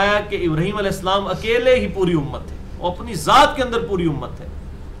میں فرمایا کہ ابراہیم علیہ السلام اکیلے ہی پوری امت تھے، اور اپنی ذات کے اندر پوری امت ہے.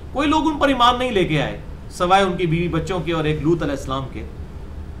 کوئی لوگ ان پر ایمان نہیں لے کے آئے سوائے ان کی بیوی بچوں کے اور ایک لوط علیہ السلام کے.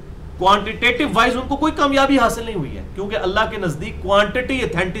 کوانٹیٹیو وائز ان کو کوئی کامیابی حاصل نہیں ہوئی ہے، کیونکہ اللہ کے نزدیک کوانٹٹی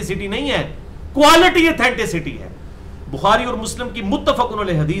ایتھینٹسٹی نہیں ہے، کوالٹی ایتھینٹسٹی ہے. بخاری اور مسلم کی متفق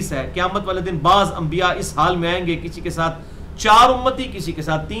علیہ حدیث ہے، قیامت والے دن بعض انبیاء اس حال میں آئیں گے، کسی کے ساتھ 4 امتی، کسی کے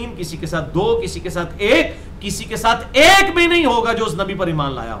ساتھ 3، کسی کے ساتھ 2، کسی کے ساتھ 1، کسی کے ساتھ 1 بھی نہیں ہوگا جو اس نبی پر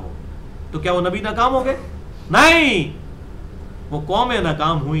ایمان لایا ہو. تو کیا وہ نبی ناکام ہو گئے؟ نہیں، وہ قومیں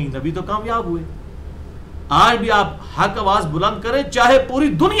ناکام ہوئی، نبی تو کامیاب ہوئے. آج بھی آپ حق آواز بلند کریں، چاہے پوری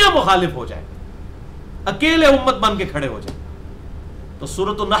دنیا مخالف ہو جائے، اکیلے امت بن کے کھڑے ہو جائے. تو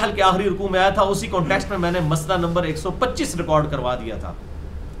سورۃ النحل کے آخری رکوع میں آیا تھا، اسی کانٹیکسٹ میں میں نے مسئلہ نمبر 125 ریکارڈ کروا دیا تھا.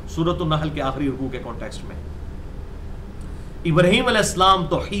 سورۃ النحل کے آخری رکوع کے کانٹیکسٹ میں ابراہیم علیہ السلام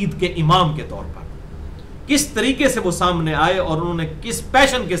توحید کے امام کے طور پر کس طریقے سے وہ سامنے آئے اور انہوں نے کس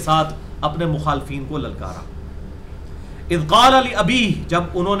پیشن کے ساتھ اپنے مخالفین کو للکارا. اذ قال لابیہ، جب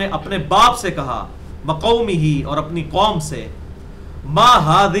انہوں نے اپنے باپ سے کہا، وقومہ، اور اپنی قوم سے، ما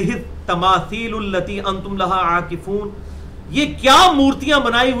هذه التماثیل التي انتم لها عاکفون، یہ کیا مورتیاں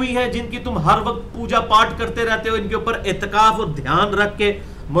بنائی ہوئی ہیں جن کی تم ہر وقت پوجا پاٹ کرتے رہتے ہو، ان کے اوپر اعتکاف اور دھیان رکھ کے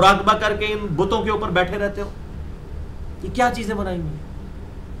مراقبہ کر کے ان بتوں کے اوپر بیٹھے رہتے ہو، یہ کیا چیزیں بنائی ہوئی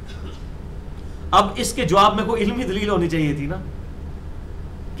ہیں؟ اب اس کے جواب میں کوئی علمی دلیل ہونی چاہیے تھی نا،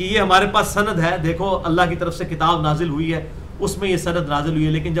 کہ یہ ہمارے پاس سند ہے، دیکھو اللہ کی طرف سے کتاب نازل ہوئی ہے، اس میں یہ سند نازل ہوئی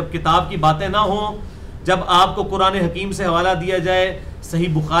ہے. لیکن جب کتاب کی باتیں نہ ہوں، جب آپ کو قرآن حکیم سے حوالہ دیا جائے، صحیح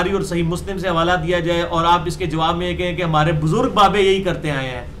بخاری اور صحیح مسلم سے حوالہ دیا جائے، اور آپ اس کے جواب میں یہ کہیں کہ ہمارے بزرگ بابے یہی کرتے آئے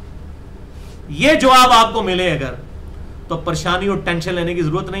ہیں، یہ جواب آپ کو ملے اگر، تو پریشانی اور ٹینشن لینے کی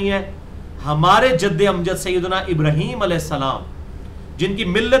ضرورت نہیں ہے. ہمارے جد امجد سیدنا ابراہیم علیہ السلام، جن کی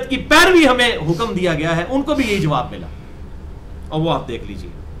ملت کی پیروی ہمیں حکم دیا گیا ہے، ان کو بھی یہی جواب ملا، اور وہ آپ دیکھ لیجیے.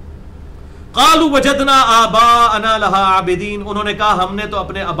 قالوا وجدنا آباءنا لها عابدین، انہوں نے کہا ہم نے تو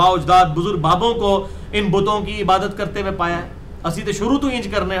اپنے آباء و اجداد، بزرگ بابوں کو ان بتوں کی عبادت کرتے ہوئے پایا ہے، اسی تو شروع تو انج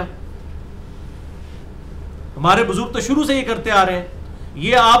کرنے ہیں، ہمارے بزرگ تو شروع سے یہ کرتے آ رہے ہیں،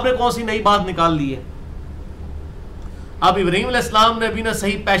 یہ آپ نے کون سی نئی بات نکال لی ہے؟ اب ابراہیم علیہ السلام نے بھی نا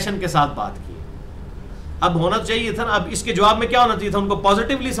صحیح پیشن کے ساتھ بات کی. اب ہونا چاہیے تھا نا، اب اس کے جواب میں کیا ہونا چاہیے تھا؟ ان کو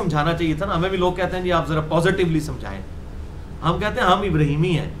پازیٹیولی سمجھانا چاہیے تھا نا. ہمیں بھی لوگ کہتے ہیں جی آپ ذرا پازیٹیولی سمجھائیں، ہم کہتے ہیں ہم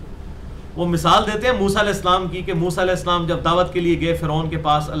ابراہیمی ہیں. وہ مثال دیتے ہیں موسیٰ علیہ السلام کی، کہ موسیٰ علیہ السلام جب دعوت کے لیے گئے فرعون کے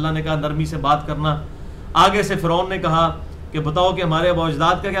پاس، اللہ نے کہا نرمی سے بات کرنا. آگے سے فرعون نے کہا کہ بتاؤ کہ ہمارے آباء و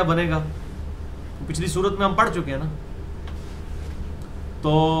اجداد کا کیا بنے گا. پچھلی صورت میں ہم پڑھ چکے ہیں نا.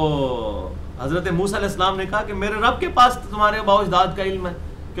 تو حضرت موسیٰ علیہ السلام نے کہا کہ میرے رب کے پاس تمہارے آباء و اجداد کا علم ہے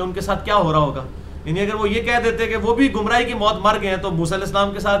کہ ان کے ساتھ کیا ہو رہا ہوگا. یعنی اگر وہ یہ کہہ دیتے کہ وہ بھی گمراہی کی موت مر گئے ہیں، تو موسیٰ علیہ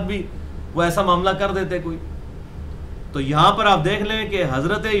السلام کے ساتھ بھی وہ ایسا معاملہ کر دیتے کوئی. تو یہاں پر آپ دیکھ لیں کہ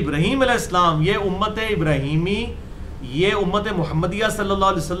حضرت ابراہیم علیہ السلام، یہ امت ابراہیمی، یہ امت محمدیہ صلی اللہ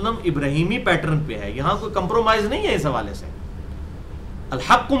علیہ وسلم ابراہیمی پیٹرن پہ ہے. یہاں کوئی کمپرومائز نہیں ہے اس حوالے سے.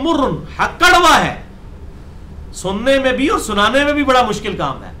 الحق مر، حق کڑوا ہے، سننے میں بھی اور سنانے میں بھی بڑا مشکل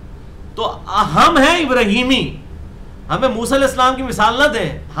کام ہے. تو ہم ہیں ابراہیمی، ہمیں موسیٰ علیہ السلام کی مثال نہ دیں،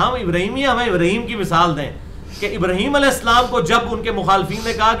 ہم ابراہیمی، ہمیں ابراہیم کی مثال دیں. کہ ابراہیم علیہ السلام کو جب ان کے مخالفین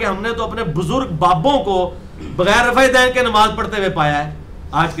نے کہا کہ ہم نے تو اپنے بزرگ بابوں کو بغیر رفع دین کے نماز پڑھتے ہوئے پایا ہے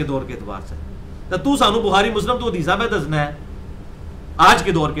آج کے دور کے اعتبار سے، تو سانو بخاری مسلم تو حدیثاں پہ دسنا ہے آج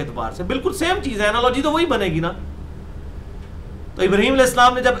کے دور کے اعتبار سے. بالکل سیم چیز ہے، انالوجی تو وہی بنے گی نا. تو ابراہیم علیہ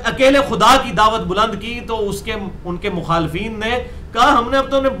السلام نے جب اکیلے خدا کی دعوت بلند کی تو ان کے مخالفین نے کہا ہم نے اب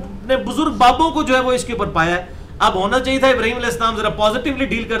تو اپنے بزرگ بابوں کو جو ہے وہ اس کے اوپر پایا ہے، اب ہونا چاہیے تھا ابراہیم علیہ السلام ذرا پازیٹیولی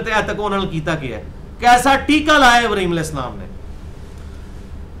ڈیل کرتے ہیں، تک انہوں نے کیتا کیا ہے، کیسا ٹیکا لایا ابراہیم علیہ السلام نے.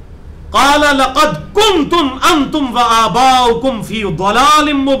 قال لقد کنتم انتم وآباؤکم فی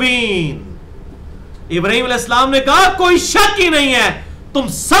ضلال مبین. ابراہیم علیہ السلام نے کہا کوئی شک ہی نہیں ہے تم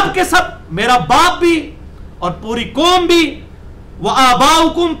سب کے سب، میرا باپ بھی اور پوری قوم بھی،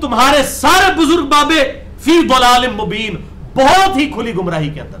 وآباؤکم تمہارے سارے بزرگ بابے، فی ضلال مبین بہت ہی کھلی گمراہی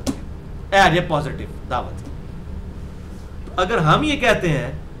کے اندر تھے. یہ پازیٹیو دعوت. تو اگر ہم یہ کہتے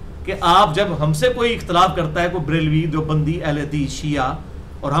ہیں کہ آپ جب ہم سے کوئی اختلاف کرتا ہے، کوئی بریلوی، دیوبندی، اہل حدیث، شیعہ،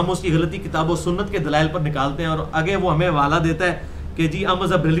 اور ہم اس کی غلطی کتاب و سنت کے دلائل پر نکالتے ہیں اور آگے وہ ہمیں حوالہ دیتا ہے کہ جی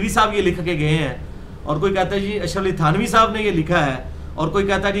احمد بریلوی صاحب یہ لکھ کے گئے ہیں، اور کوئی کہتا ہے جی اشرف علی تھانوی صاحب نے یہ لکھا ہے، اور کوئی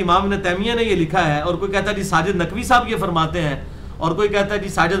کہتا ہے جی امام ابن تیمیہ نے یہ لکھا ہے، اور کوئی کہتا ہے جی ساجد نقوی صاحب یہ فرماتے ہیں، اور کوئی کہتا ہے جی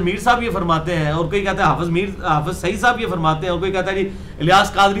ساجد میر صاحب یہ فرماتے ہیں، اور کوئی کہتا ہے حافظ سعید صاحب یہ فرماتے ہیں، اور کوئی کہتا ہے جی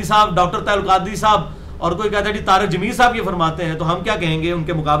الیاس قادری صاحب، ڈاکٹر طاہر القادری صاحب، اور کوئی کہتا ہے جی طارق جمیل صاحب یہ فرماتے ہیں. تو ہم کیا کہیں گے ان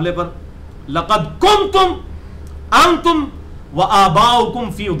کے مقابلے پر؟ لقد کنتم انتم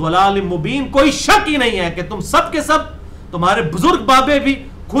وآباؤکم فی ضلال مبین. کوئی شک ہی نہیں ہے کہ تم سب کے سب، تمہارے بزرگ بابے بھی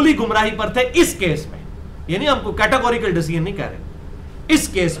کھلی گمراہی پر تھے. اس کیس میں یعنی ہم کو کیٹاگوریکل ڈیسیژن نہیں کہہ رہے، اس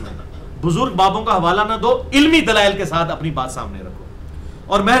کیس میں بزرگ بابوں کا حوالہ نہ دو، علمی دلائل کے ساتھ اپنی بات سامنے رکھو.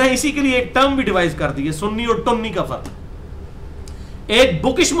 اور میں نے اسی کے لیے ایک ٹرم بھی ڈیوائز کر دی ہے، سنی اور ٹنی کا فرق. ایک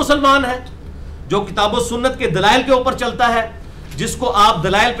بکش مسلمان ہے جو کتاب و سنت کے دلائل کے اوپر چلتا ہے، جس کو آپ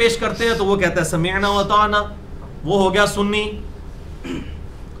دلائل پیش کرتے ہیں تو وہ کہتا ہے سمعنا واطعنا، وہ ہو گیا سنی.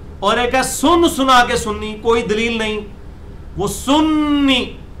 اور ایک ہے سنا کے سنی، کوئی دلیل نہیں، وہ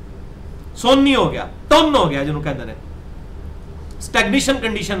سنی ہو گیا، ٹن ہو گیا جنہوں کہتے ہیں اسٹیگنیشن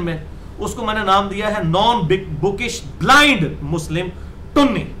کنڈیشن میں. اس کو میں نے نام دیا ہے نان بکش بلائنڈ مسلم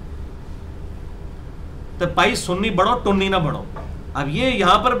ٹنی. تو بھائی سنی بڑھو، ٹنی نہ بڑھو. اب یہ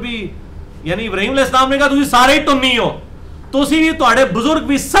یہاں پر بھی یعنی ابراہیم علیہ السلام نے کہا تھی سارے ہی ٹنی ہو، تو اسی لیے تمہارے بزرگ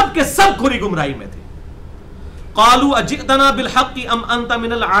بھی سب کے سب کھلی گمراہی میں تھے. قالوا اجئتنا بالحق ام انت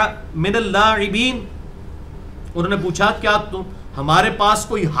من اللاعبین. انہوں نے پوچھا کیا تم ہمارے پاس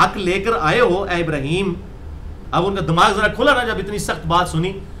کوئی حق لے کر آئے ہو اے ابراہیم؟ اب ان کا دماغ ذرا کھلا نا جب اتنی سخت بات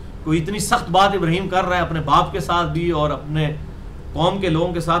سنی. کوئی اتنی سخت بات ابراہیم کر رہا ہے اپنے باپ کے ساتھ بھی اور اپنے قوم کے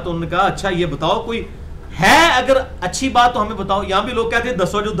لوگوں کے ساتھ. انہوں نے کہا اچھا یہ بتاؤ کوئی ہے اگر اچھی بات تو ہمیں بتاؤ. یہاں بھی لوگ کہتے ہیں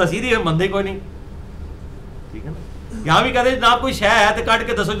دسو جو دسی دی مندے کوئی نہیں، ٹھیک ہے نا. یہاں بھی کہتے ہیں جناب کوئی شے ہے تو کاٹ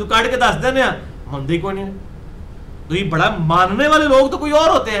کے دسو، جو کاٹ کے دس دینے مندے کوئی نہیں. تو یہ بڑا ماننے والے لوگ تو کوئی اور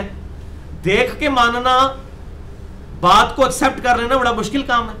ہوتے ہیں، دیکھ کے ماننا، بات کو ایکسپٹ کر لینا بڑا مشکل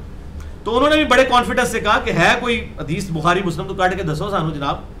کام ہے. تو انہوں نے بھی بڑے کانفیڈنس سے کہا کہ ہے کوئی حدیث بخاری مسلم تو کاٹ کے دسو سانو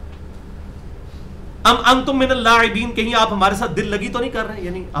جناب. ام انتم من اللاعبین، کہیں آپ ہمارے ساتھ دل لگی تو نہیں کر رہے؟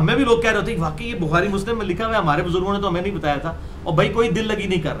 یعنی ہمیں بھی لوگ کہہ رہے تھے واقعی یہ بخاری مسلم میں لکھا ہوا ہے، ہمارے بزرگوں نے تو ہمیں نہیں بتایا تھا. اور بھائی کوئی دل لگی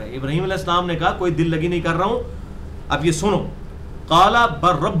نہیں کر رہے. ابراہیم علیہ السلام نے کہا کوئی دل لگی نہیں کر رہا ہوں. اب یہ سنو، قال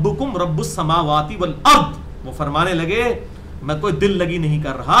بل ربکم رب السماوات والارض. وہ فرمانے لگے میں کوئی دل لگی نہیں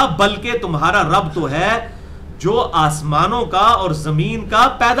کر رہا، بلکہ تمہارا رب تو ہے جو آسمانوں کا اور زمین کا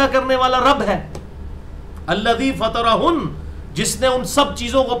پیدا کرنے والا رب ہے. الذی فطرہن، جس نے ان سب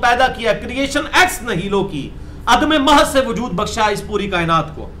چیزوں کو پیدا کیا، کریشن ایکس نہیلو کی، عدم محض سے وجود بخشا اس پوری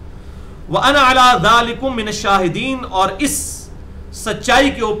کائنات کو. وَأَنَا عَلَىٰ ذَلِكُمْ مِنَ الشَّاهِدِينَ، اور اس سچائی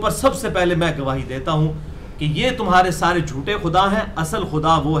کے اوپر سب سے پہلے میں گواہی دیتا ہوں کہ یہ تمہارے سارے جھوٹے خدا ہیں، اصل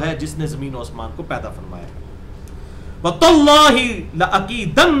خدا وہ ہے جس نے زمین و آسمان کو پیدا فرمایا ہے. وَتَاللَّهِ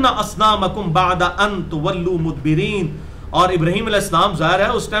لَأَكِيدَنَّ أَصْنَامَكُمْ بَعْدَ أَن تُوَلُّوا مُدْبِرِينَ. اور ابراہیم علیہ السلام ظاہر ہے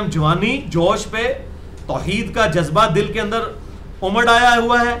اس ٹائم جوانی جوش پہ توحید کا جذبہ دل کے اندر امڑ آیا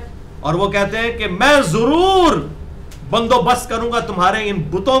ہوا ہے، اور وہ کہتے ہیں کہ میں ضرور بندوبست کروں گا تمہارے ان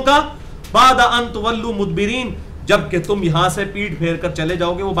بتوں کا، بعد ان تولوا مدبرین، جب کہ تم یہاں سے پیٹ پھیر کر چلے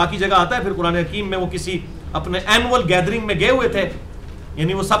جاؤ گے. وہ باقی جگہ آتا ہے پھر قرآن حکیم میں، وہ کسی اپنے اینول گیدرنگ میں گئے ہوئے تھے،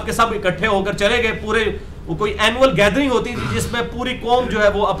 یعنی وہ سب کے سب اکٹھے ہو کر چلے گئے. پورے وہ کوئی اینول گیدرنگ ہوتی تھی جس میں پوری قوم جو ہے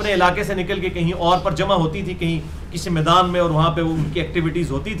وہ اپنے علاقے سے نکل کے کہیں اور پر جمع ہوتی تھی، کہیں کسی میدان میں، اور وہاں پہ وہ ان کی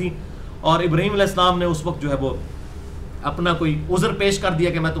ایکٹیویٹیز ہوتی تھی. اور ابراہیم علیہ السلام نے اس وقت جو ہے وہ اپنا کوئی عذر پیش کر دیا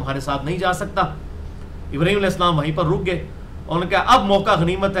کہ میں تمہارے ساتھ نہیں جا سکتا. ابراہیم علیہ السلام وہیں پر رک گئے. انہوں نے کہا اب موقع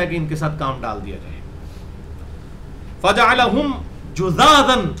غنیمت ہے کہ ان کے ساتھ کام ڈال دیا جائے. فَجَعَلَهُمْ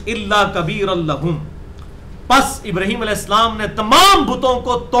جُذَاذًا إِلَّا كَبِيرًا لَهُمْ. پس ابراہیم علیہ السلام نے تمام بتوں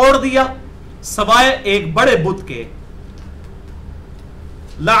کو توڑ دیا سوائے ایک بڑے بت کے.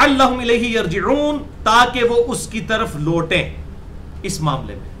 لَعَلَّهُمْ إِلَيْهِ يَرْجِعُونَ، تاکہ وہ اس کی طرف لوٹیں اس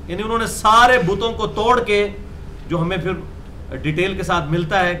معاملے میں. یعنی انہوں نے سارے بتوں کو توڑ کے، جو ہمیں پھر ڈیٹیل کے ساتھ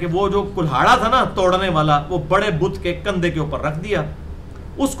ملتا ہے کہ وہ جو کلہاڑا تھا نا توڑنے والا، وہ بڑے بت کے کندھے کے اوپر رکھ دیا،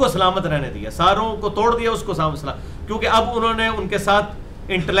 اس کو سلامت رہنے دیا، ساروں کو توڑ دیا، اس کو سلامت، کیونکہ اب انہوں نے ان کے ساتھ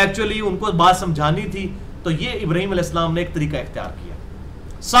انٹلیکچولی ان کو بات سمجھانی تھی، تو یہ ابراہیم علیہ السلام نے ایک طریقہ اختیار کیا،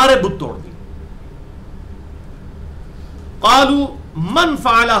 سارے بت توڑ دیے۔ قالوا من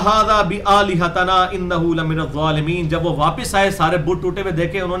فعل هذا بآلهتنا انه لمن الظالمین، جب وہ واپس آئے سارے بت ٹوٹے ہوئے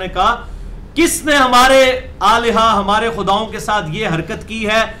دیکھے، انہوں نے کہا کس نے ہمارے آلہہ ہمارے خداؤں کے ساتھ یہ حرکت کی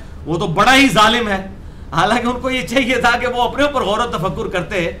ہے، وہ تو بڑا ہی ظالم ہے۔ حالانکہ ان کو یہ چاہیے تھا کہ وہ اپنے اوپر غور و تفکر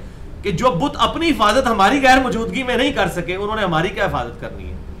کرتے کہ جو بت اپنی حفاظت ہماری غیر موجودگی میں نہیں کر سکے، انہوں نے ہماری کیا حفاظت کرنی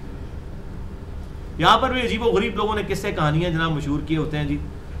ہے۔ یہاں پر بھی عجیب و غریب لوگوں نے قصے کہانیاں جناب مشہور کیے ہوتے ہیں، جی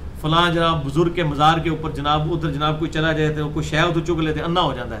فلاں جناب بزرگ کے مزار کے اوپر جناب ادھر جناب کوئی چلا جائے تو کوئی شے ادھر چک لیتے انا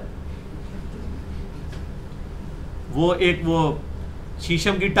ہو جاتا ہے۔ وہ ایک وہ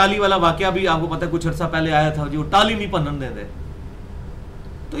شیشم کی ٹالی والا واقعہ بھی آپ کو پتہ ہے کچھ عرصہ پہلے آیا تھا، جی وہ ٹالی نہیں پنن دے۔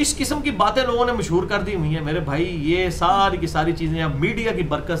 تو اس قسم کی باتیں لوگوں نے مشہور کر دی ہوئی ہیں میرے بھائی، یہ ساری کی ساری چیزیں اب میڈیا کی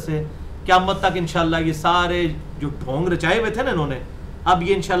برکت سے قیامت تک انشاءاللہ یہ سارے جو ڈھونگ رچائے ہوئے تھے نا انہوں نے، اب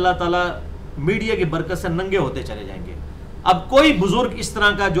یہ انشاءاللہ تعالی میڈیا کی برکت سے ننگے ہوتے چلے جائیں گے۔ اب کوئی بزرگ اس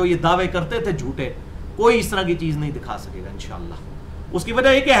طرح کا جو یہ دعوے کرتے تھے جھوٹے، کوئی اس طرح کی چیز نہیں دکھا سکے گا انشاءاللہ۔ اس کی وجہ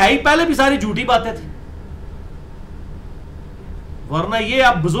یہ کہ ہے ہی پہلے بھی ساری جھوٹی باتیں تھیں، ورنہ یہ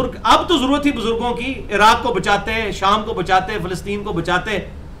اب بزرگ، اب تو ضرورت تھی بزرگوں کی، عراق کو بچاتے، شام کو بچاتے، فلسطین کو بچاتے،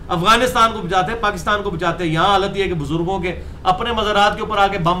 افغانستان کو بچاتے، پاکستان کو بچاتے۔ یہاں حالت یہ ہے کہ بزرگوں کے اپنے مزارات کے اوپر آ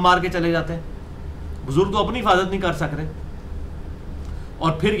کے بم مار کے چلے جاتے ہیں، بزرگ تو اپنی حفاظت نہیں کر سک رہے۔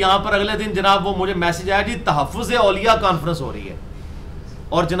 اور پھر یہاں پر اگلے دن جناب وہ مجھے میسج آیا جی تحفظ اولیاء کانفرنس ہو رہی ہے،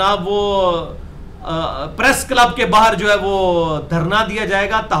 اور جناب وہ پریس کلب کے باہر جو ہے وہ دھرنا دیا جائے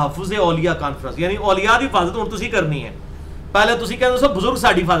گا تحفظ اولیاء کانفرنس، یعنی اولیاء کی حفاظت ہوں تسی کرنی ہے۔ پہلے تسی کہتے سو بزرگ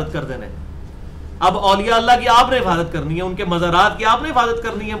ساڑی حفاظت کر دینے، اب اولیاء اللہ کی آپ نے حفاظت کرنی ہے، ان کے مزارات کی آپ نے حفاظت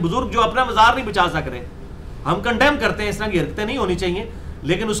کرنی ہے۔ بزرگ جو اپنا مزار نہیں بچا سک رہے، ہم کنڈیم کرتے ہیں، اس طرح کی حرکتیں نہیں ہونی چاہیے،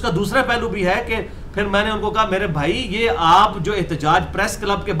 لیکن اس کا دوسرا پہلو بھی ہے کہ پھر میں نے ان کو کہا میرے بھائی یہ آپ جو احتجاج پریس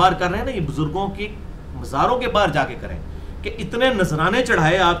کلب کے باہر کر رہے ہیں نا، یہ بزرگوں کی مزاروں کے باہر جا کے کریں، کہ اتنے نذرانے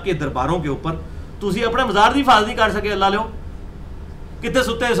چڑھائے آپ کے درباروں کے اوپر، تسی اپنا مزار دی حفاظت نہیں کر سکے، اللہ لو کتنے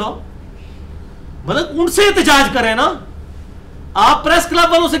ستے سو، مطلب ان سے احتجاج کریں نا۔ آپ پریس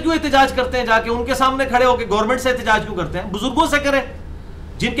کلب والوں سے کیوں احتجاج کرتے ہیں، جا کے ان کے سامنے کھڑے ہو کے گورنمنٹ سے احتجاج کیوں کرتے ہیں؟ بزرگوں سے کریں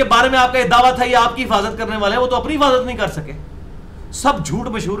جن کے بارے میں آپ کا یہ دعویٰ تھا یہ آپ کی حفاظت کرنے والے ہیں، وہ تو اپنی حفاظت نہیں کر سکے۔ سب جھوٹ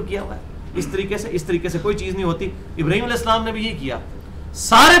مشہور کیا ہوا ہے اس طریقے سے کوئی چیز نہیں ہوتی۔ ابراہیم علیہ السلام نے بھی یہ کیا،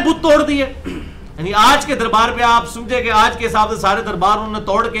 سارے بت توڑ دیے، یعنی آج کے دربار پہ آپ سمجھے کہ آج کے حساب سے سارے دربار انہوں نے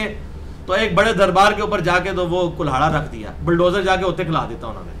توڑ کے تو ایک بڑے دربار کے اوپر جا کے تو وہ کلہاڑا رکھ دیا، بلڈوزر جا کے ہوتے کھلا دیتا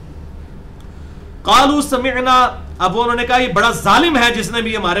انہوں نے۔ قالوا سمعنا، اب انہوں نے کہا یہ بڑا ظالم ہے جس نے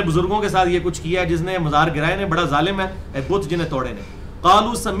بھی ہمارے بزرگوں کے ساتھ یہ کچھ کیا ہے، جس نے مزار گرائے نے، بڑا ظالم ہے، بت جنہیں توڑے نے۔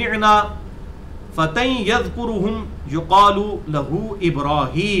 قالوا سمعنا فتى يذكرهم يقال له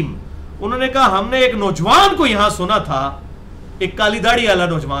ابراہیم، انہوں نے کہا ہم نے ایک نوجوان کو یہاں سنا تھا، ایک کالی داڑھی والا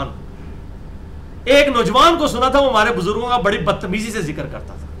نوجوان، ایک نوجوان کو سنا تھا، وہ ہمارے بزرگوں کا بڑی بدتمیزی سے ذکر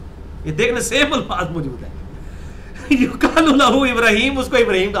کرتا تھا۔ یہ دیکھنے سیم الفاظ موجود ہے، یقال له ابراہیم، اس کو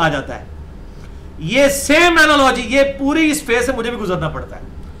ابراہیم کہا جاتا ہے۔ یہ سیم اینالوجی، یہ پوری اس فیز سے مجھے بھی گزرنا پڑتا ہے۔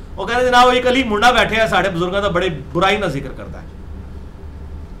 وہ کہتے ہیں جناب ایک علی منڈا بیٹھے ہیں ساڑھے بزرگوں کا بڑے برائی نہ ذکر کرتا ہے،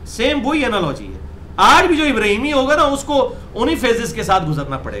 سیم وہی اینالوجی ہے۔ آج بھی جو ابراہیمی ہوگا نا اس کو انہی فیزز کے ساتھ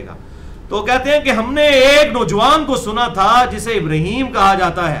گزرنا پڑے گا۔ تو کہتے ہیں کہ ہم نے ایک نوجوان کو سنا تھا جسے ابراہیم کہا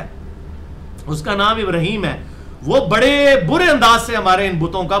جاتا ہے، اس کا نام ابراہیم ہے، وہ بڑے برے انداز سے ہمارے ان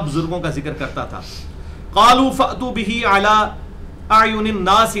بتوں کا بزرگوں کا ذکر کرتا تھا۔ قالوا فأتوا به على اعین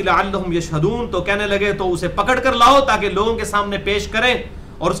الناس لعلهم یشهدون، تو کہنے لگے تو اسے پکڑ کر لاؤ تاکہ لوگوں کے سامنے پیش کریں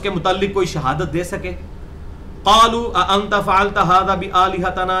اور اس کے متعلق کوئی شہادت دے سکے۔ قالوا اانت فعلت هذا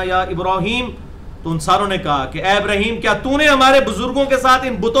بآلهتنا یا ابراہیم، تو ان ساروں نے کہا کہ اے ابراہیم کیا تو نے ہمارے بزرگوں کے ساتھ،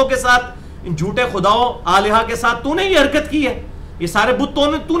 ان بتوں کے ساتھ، ان جھوٹے خداؤں آلہہ کے ساتھ تو نے یہ حرکت کی ہے، یہ سارے بت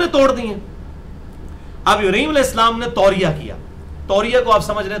تو نے توڑ دیے۔ اب ابراہیم علیہ السلام نے توریہ کیا۔ توریہ کو آپ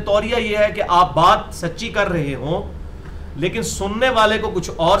سمجھ رہے ہیں، توریہ یہ ہے کہ آپ بات سچی کر رہے ہوں لیکن سننے والے کو کچھ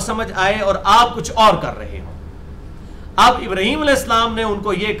اور سمجھ آئے اور آپ کچھ اور کر رہے ہوں۔ اب ابراہیم علیہ السلام نے ان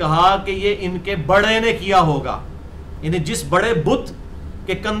کو یہ کہا کہ یہ ان کے بڑے نے کیا ہوگا، یعنی جس بڑے بت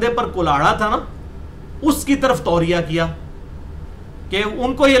کے کندھے پر کلاڑا تھا نا اس کی طرف توریہ کیا، کہ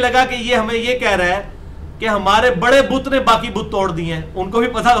ان کو یہ لگا کہ یہ ہمیں یہ کہہ رہا ہے کہ ہمارے بڑے بت نے باقی بت توڑ دیے ہیں، ان کو بھی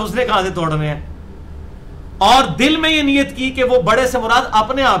پتا اس نے کہاں سے توڑنے ہیں، اور دل میں یہ نیت کی کہ وہ بڑے سے مراد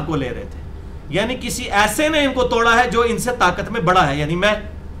اپنے آپ کو لے رہے تھے، یعنی کسی ایسے نے ان کو توڑا ہے جو ان سے طاقت میں بڑا ہے، یعنی میں۔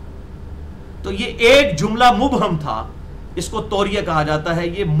 تو یہ ایک جملہ مبہم تھا، اس کو توریہ کہا جاتا ہے۔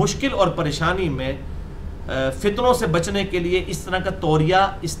 یہ مشکل اور پریشانی میں فتنوں سے بچنے کے لیے اس طرح کا توریہ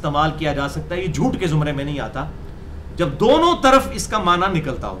استعمال کیا جا سکتا ہے. یہ جھوٹ کے زمرے میں نہیں آتا جب دونوں طرف اس کا معنی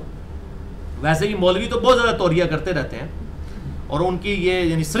نکلتا ہو. ویسے ہی مولوی تو بہت زیادہ توریہ کرتے رہتے ہیں اور ان کی یہ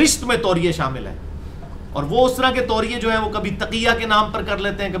یعنی سرشت میں توریہ شامل ہے, اور وہ اس طرح کے توریہ جو ہیں وہ کبھی تقیہ کے نام پر کر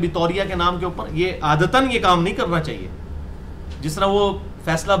لیتے ہیں, کبھی توریہ کے نام کے اوپر. یہ عادتاً یہ کام نہیں کرنا چاہیے. جس طرح وہ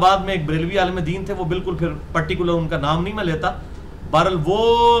فیصل آباد میں ایک بریلوی عالم دین تھے, وہ بالکل پھر پرٹیکولر ان کا نام نہیں میں لیتا, بہرحال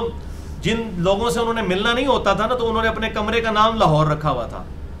وہ جن لوگوں سے انہوں نے ملنا نہیں ہوتا تھا نا, تو انہوں نے اپنے کمرے کا نام لاہور رکھا ہوا تھا.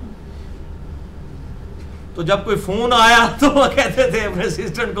 تو جب کوئی فون آیا تو وہ کہتے تھے اپنے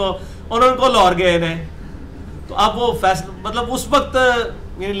اسسٹنٹ کو انہوں کو لاہور گئے نے. تو اب وہ فیصلہ مطلب اس وقت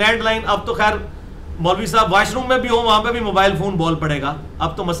یعنی لینڈ لائن, اب تو خیر مولوی صاحب واش روم میں بھی ہوں وہاں پہ بھی موبائل فون بول پڑے گا.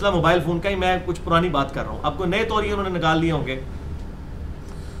 اب تو مسئلہ موبائل فون کا ہی, میں کچھ پرانی بات کر رہا ہوں. اب کوئی نئے طور انہوں نے نکال لیے ہوں گے.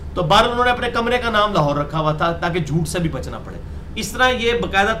 تو بہرحال انہوں نے اپنے کمرے کا نام لاہور رکھا ہوا تھا تاکہ جھوٹ سے بھی بچنا پڑے. اس طرح یہ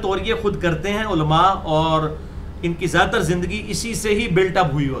باقاعدہ توریے خود کرتے ہیں علماء, اور ان کی زیادہ تر زندگی اسی سے ہی بلٹ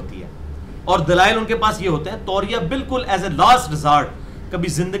اپ ہوئی ہوتی ہے, اور دلائل ان کے پاس یہ ہوتے ہیں. توریہ بالکل ایز اے لاسٹ ریزارٹ, کبھی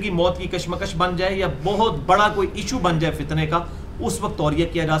زندگی موت کی کشمکش بن جائے یا بہت بڑا کوئی ایشو بن جائے فتنے کا, اس وقت توریہ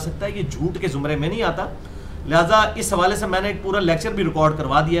کیا جا سکتا ہے. یہ جھوٹ کے زمرے میں نہیں آتا. لہٰذا اس حوالے سے میں نے ایک پورا لیکچر بھی ریکارڈ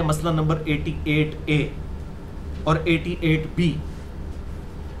کروا دیا ہے, مسئلہ نمبر 88A اور 88B,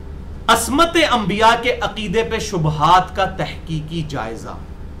 عصمت انبیاء کے عقیدے پہ شبہات کا تحقیقی جائزہ.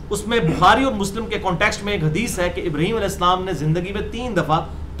 اس میں بخاری اور مسلم کے کانٹیکسٹ میں ایک حدیث ہے کہ ابراہیم علیہ السلام نے زندگی میں 3 دفعہ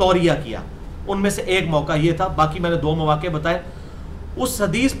توریہ کیا. ان میں سے ایک موقع یہ تھا, باقی میں نے 2 مواقع بتائے. اس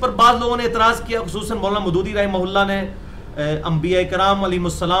حدیث پر بعض لوگوں نے اعتراض کیا, خصوصاً مولانا مودودی رحمہ اللہ نے انبیاء کرام علیہ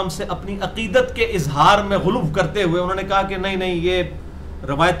السلام سے اپنی عقیدت کے اظہار میں غلو کرتے ہوئے انہوں نے کہا کہ نہیں نہیں, یہ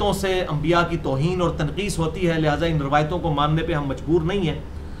روایتوں سے انبیاء کی توہین اور تنقیص ہوتی ہے, لہٰذا ان روایتوں کو ماننے پہ ہم مجبور نہیں ہیں,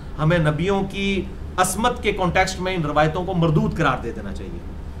 ہمیں نبیوں کی عصمت کے کانٹیکسٹ میں ان روایتوں کو مردود قرار دے دینا چاہیے.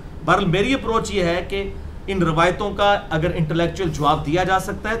 بہرحال میری اپروچ یہ ہے کہ ان روایتوں کا اگر انٹلیکچوئل جواب دیا جا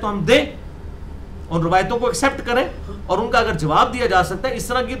سکتا ہے تو ہم دیں, ان روایتوں کو ایکسیپٹ کریں, اور ان کا اگر جواب دیا جا سکتا ہے. اس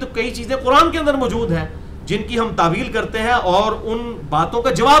طرح کی تو کئی چیزیں قرآن کے اندر موجود ہیں جن کی ہم تعویل کرتے ہیں اور ان باتوں کا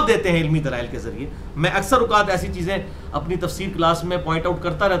جواب دیتے ہیں علمی دلائل کے ذریعے. میں اکثر اوقات ایسی چیزیں اپنی تفسیر کلاس میں پوائنٹ آؤٹ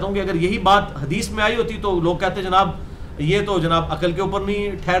کرتا رہتا ہوں کہ اگر یہی بات حدیث میں آئی ہوتی تو لوگ کہتے جناب یہ تو جناب عقل کے اوپر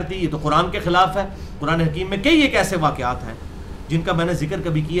نہیں ٹھہرتی, یہ تو قرآن کے خلاف ہے. قرآن حکیم میں کئی ایک ایسے واقعات ہیں جن کا میں نے ذکر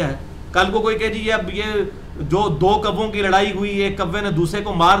کبھی کیا ہے. کل کو کوئی کہ جی اب یہ جو 2 کووں کی لڑائی ہوئی, ایک کوے نے دوسرے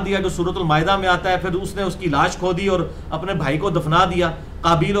کو مار دیا جو سورۃ المائدہ میں آتا ہے, پھر اس نے اس کی لاش کھودی اور اپنے بھائی کو دفنا دیا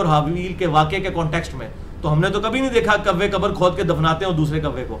قابیل اور حابیل کے واقعے کے کانٹیکسٹ میں, تو ہم نے تو کبھی نہیں دیکھا کوے قبر کھود کے دفناتے ہیں دوسرے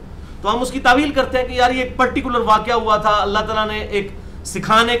کوے کو. تو ہم اس کی تعویل کرتے ہیں کہ یار یہ ایک پرٹیکولر واقعہ ہوا تھا, اللہ تعالیٰ نے ایک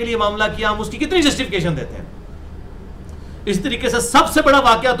سکھانے کے لیے معاملہ کیا, ہم اس کی کتنی جسٹیفیکیشن دیتے ہیں. اس طریقے سے سب سے بڑا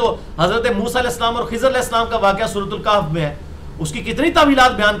واقعہ تو حضرت موسیٰ علیہ السلام اور خضر علیہ السلام کا واقعہ سورۃ الکہف میں ہے, اس کی کتنی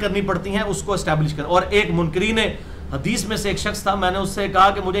تعویلات بیان کرنی پڑتی ہیں اس کو اسٹیبلش کر. اور ایک منکرین حدیث میں سے ایک شخص تھا, میں نے اس سے کہا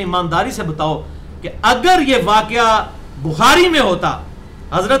کہ مجھے ایمانداری سے بتاؤ کہ اگر یہ واقعہ بخاری میں ہوتا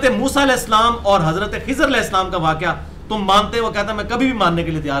حضرت موسیٰ علیہ السلام اور حضرت خضر علیہ السلام کا واقعہ, تم مانتے؟ وہ کہتا میں کبھی بھی ماننے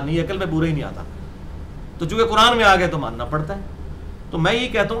کے لیے تیار نہیں, عقل میں پورا ہی نہیں آتا. تو چونکہ قرآن میں آ گئے تو ماننا پڑتا ہے. تو میں یہ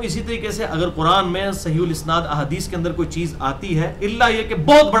کہتا ہوں اسی طریقے سے اگر قرآن میں صحیح الاسناد احادیث کے اندر کوئی چیز آتی ہے, الا یہ کہ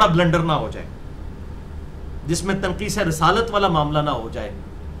بہت بڑا بلنڈر نہ ہو جائے جس میں تنقیص رسالت والا معاملہ نہ ہو جائے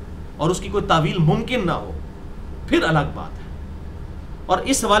اور اس کی کوئی تعویل ممکن نہ ہو, پھر الگ بات ہے. اور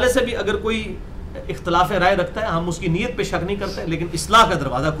اس حوالے سے بھی اگر کوئی اختلاف رائے رکھتا ہے, ہم اس کی نیت پہ شک نہیں کرتے, لیکن اصلاح کا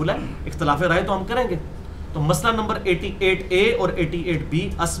دروازہ کھلا ہے, اختلاف رائے تو ہم کریں گے. تو مسئلہ نمبر 88A اور 88B,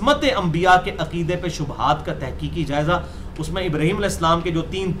 عصمت انبیاء کے عقیدے پہ شبہات کا تحقیقی جائزہ. اس میں ابراہیم علیہ السلام کے جو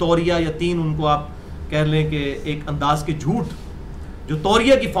 3 توریہ یا 3 ان کو آپ کہہ لیں کہ ایک انداز کے جھوٹ جو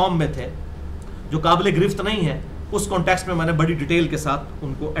توریہ کی فارم میں تھے, جو قابل گرفت نہیں ہے, اس کانٹیکسٹ میں نے بڑی ڈیٹیل کے ساتھ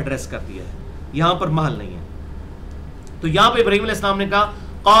ان کو ایڈریس کر دیا ہے, یہاں پر محل نہیں ہے. تو یہاں پہ ابراہیم علیہ السلام نے کہا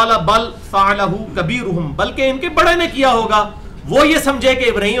قال بل فعلہ کبیرہم, بلکہ ان کے بڑے نے کیا ہوگا. وہ یہ سمجھے کہ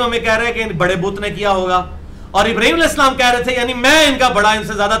ابراہیم ہمیں کہہ رہے ہیں کہ بڑے بت نے کیا ہوگا, اور ابراہیم علیہ السلام کہہ رہے تھے یعنی میں ان کا بڑا, ان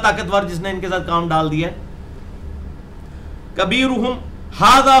سے زیادہ طاقتور جس نے ان کے ساتھ کام ڈال دیا ہے. کبیرہم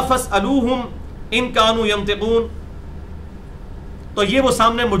ھذا فاسألوہم ان کانوا ینطقون, تو یہ وہ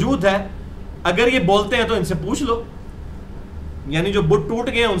سامنے موجود ہے, اگر یہ بولتے ہیں تو ان سے پوچھ لو. یعنی جو بت ٹوٹ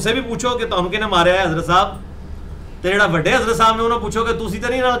گئے ہیں ان سے بھی پوچھو کہ تو ہم کنے مارے ہے حضرت صاحب, تو جڑا بڑے حضرت صاحب نے انہوں پوچھو کہ تسی تے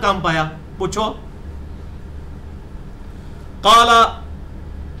نہیں نہ کام پایا, پوچھو. قال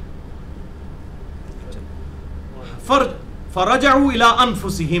فرجعوا الى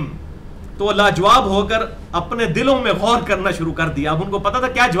انفسهم, تو لاجواب ہو کر اپنے دلوں میں غور کرنا شروع کر دیا. اب ان کو پتا تھا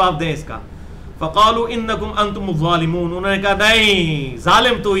کیا جواب دیں اس کا. فقالوا انکم انتم الظالمون, انہوں نے کہا نہیں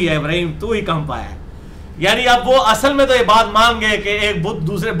ظالم تو ہی ہے ابراہیم, تو ہی کام پایا ہے. یعنی اب وہ اصل میں تو یہ بات مان گئے کہ ایک بت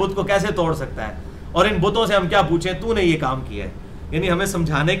دوسرے بت کو کیسے توڑ سکتا ہے, اور ان بتوں سے ہم کیا پوچھیں تو نے یہ کام کیا ہے. یعنی ہمیں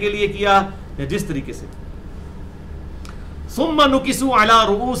سمجھانے کے لیے کیا یا جس طریقے سے. ثم نکسوا علی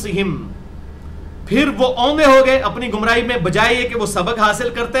رؤوسہم، پھر وہ اوندے ہو گئے اپنی گمراہی میں، بجائے یہ کہ وہ سبق حاصل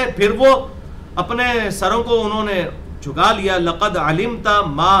کرتے پھر وہ اپنے سروں کو انہوں نے جھکا لیا. لقد علمت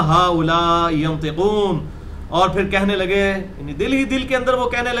ما هؤلاء ينطقون، اور پھر کہنے لگے، یعنی دل ہی دل کے اندر وہ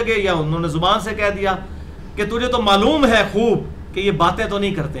کہنے لگے یا انہوں نے زبان سے کہہ دیا کہ تجھے تو معلوم ہے خوب کہ یہ باتیں تو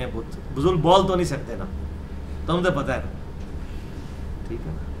نہیں کرتے ہیں بت، بزرگ بول تو نہیں سکتے نا، تم تو پتہ ہے نا. ٹھیک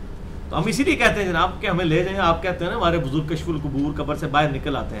ہے نا. تو ہم اسی لیے کہتے ہیں جناب کہ ہمیں لے جائیں. آپ کہتے ہیں نا ہمارے بزرگ کشف القبور قبر سے باہر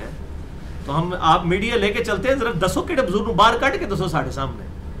نکل آتے ہیں، تو ہم آپ میڈیا لے کے چلتے ہیں ذرا دسو کہڑے بزرگ کو باہر کٹ کے دسو ساڑھے سامنے.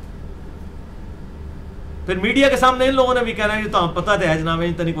 پھر میڈیا کے سامنے ان لوگوں نے بھی کہنا ہے تو ہم پتہ ہے جناب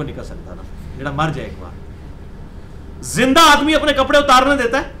ان تنی کو نکل سکتا نا جڑا مر جائے ایک بار. زندہ آدمی اپنے کپڑے اتارنے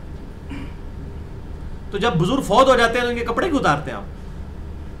دیتا ہے، تو جب بزرگ فوت ہو جاتے ہیں تو ان کے کپڑے کیوں اتارتے ہیں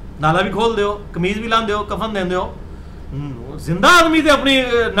آپ؟ نالا بھی کھول دیو، قمیض بھی لان دیو، کفن دین دیو. زندہ آدمی تو اپنی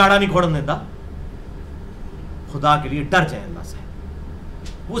ناڑا نہیں کھوڑن دیتا. خدا کے لیے ڈر جائیں اللہ سے.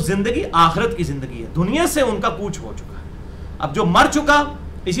 وہ زندگی آخرت کی زندگی ہے، دنیا سے ان کا کوچ ہو چکا ہے. اب جو مر چکا،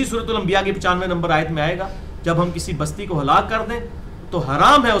 اسی سورۃ الانبیاء کی 95 نمبر آیت میں آئے گا، جب ہم کسی بستی کو ہلاک کر دیں تو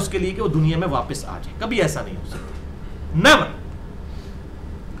حرام ہے اس کے لیے کہ وہ دنیا میں واپس آ جائے. کبھی ایسا نہیں ہو سکتا، نیور.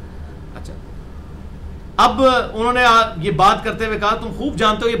 اچھا، اب انہوں نے یہ بات کرتے ہوئے کہا تم خوب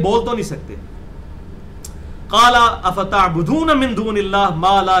جانتے ہو یہ بول تو نہیں سکتے. قال افتعبدون من دون اللہ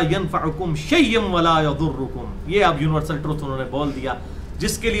ما لا ينفعکم شیئا ولا یضرکم. یہ اب یونیورسل ٹروتھ انہوں نے بول دیا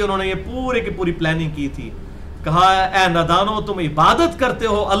جس کے لیے انہوں نے یہ پورے کی پوری پلاننگ کی تھی. کہا اے نادانو تم عبادت کرتے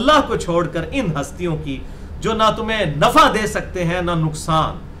ہو اللہ کو چھوڑ کر ان ہستیوں کی جو نہ تمہیں نفع دے سکتے ہیں نہ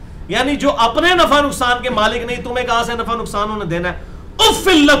نقصان، یعنی جو اپنے نفع نقصان کے مالک نہیں، تمہیں کہاں سے نفع نقصان انہیں دینا ہے. اف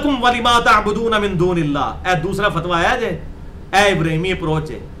لکم ولما تعبدون من دون اللہ. اے دوسرا فتویٰ آیا جے، اے ابراہیمی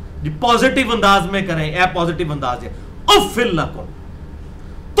اپروچ ہے جی، پازیٹیو انداز میں کریں. اے پازیٹیو انداز ہے. اف لکم،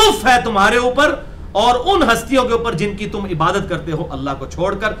 تف ہے تمہارے اوپر اور ان ہستیوں کے اوپر جن کی تم عبادت کرتے ہو اللہ کو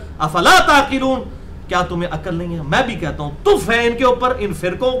چھوڑ کر. افلا تعقلون، کیا تمہیں عقل نہیں ہے؟ میں بھی کہتا ہوں تف ہے ان کے اوپر، ان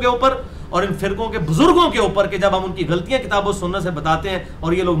فرقوں کے اوپر اور ان فرقوں کے بزرگوں کے اوپر کہ جب ہم ان کی غلطیاں کتاب و سنت سے بتاتے ہیں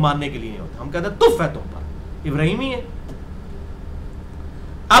اور یہ لوگ ماننے کے لیے نہیں ہوتے، ہم کہتے ہیں تف ہے تم پر. ابراہیمی ہے.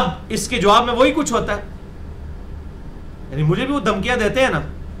 اب اس کے جواب میں وہی کچھ ہوتا ہے، یعنی مجھے بھی وہ دھمکیاں دیتے ہیں نا.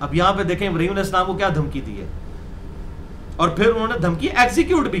 اب یہاں پہ دیکھیں ابراہیم علیہ السلام کو کیا دھمکی دی ہے، اور پھر انہوں نے دھمکی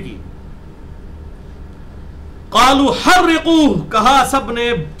ایگزیکیوٹ بھی کی. قالوا حرقوه، کہا سب نے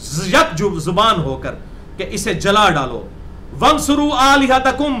یک زبان ہو کر کہ اسے جلا ڈالو. وانصروا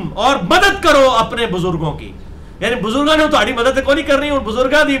آلہتکم، اور مدد کرو اپنے بزرگوں کی. یعنی بزرگوں نے تہاڈی مدد کوئی نہیں کرنی، اور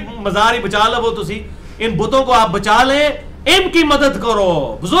بزرگاں دی مزار ہی بچا لو تسی، ان بتوں کو آپ بچا لیں، ان کی مدد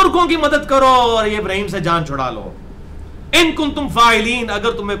کرو، بزرگوں کی مدد کرو اور یہ ابراہیم سے جان چھڑا لو. ان کنتم فاعلین،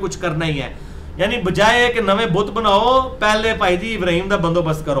 اگر تمہیں کچھ کرنا ہی ہے. یعنی بجائے کہ نویں بت بناؤ، پہلے بھائی جی ابراہیم دا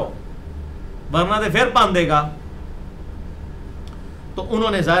بندوبست کرو ورنہ تے پھر پان دے گا. تو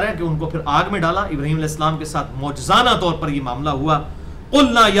انہوں نے ظاہر ہے کہ ان کو پھر آگ میں ڈالا. ابراہیم علیہ السلام کے ساتھ معجزانہ طور پر یہ معاملہ ہوا.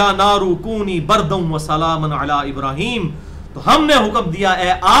 قلنا یا نار کونی بردا وسلاما علی ابراہیم، تو ہم نے حکم دیا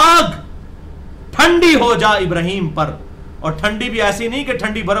اے آگ ٹھنڈی ہو جا ابراہیم پر، اور ٹھنڈی بھی ایسی نہیں کہ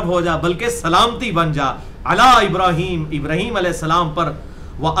ٹھنڈی برف ہو جا بلکہ سلامتی بن جا علی ابراہیم، ابراہیم علیہ السلام پر.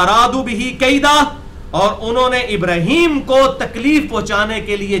 وارادوا بہ کیدا، اور انہوں نے ابراہیم کو تکلیف پہنچانے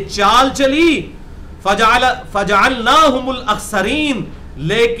کے لیے چال چلی. فجعلناہم الاخسرین،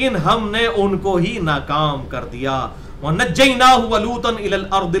 لیکن ہم نے ان کو ہی ناکام کر دیا. ونجیناہ ولوطا الی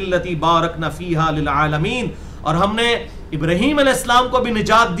الارض التي بارکنا فیہا للعالمین، اور ہم نے ابراہیم علیہ السلام کو بھی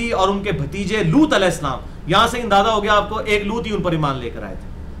نجات دی اور ان کے بھتیجے لوط علیہ السلام. یہاں سے اندازہ ہو گیا آپ کو ایک لوط ہی ان پر ایمان لے کر آئے تھے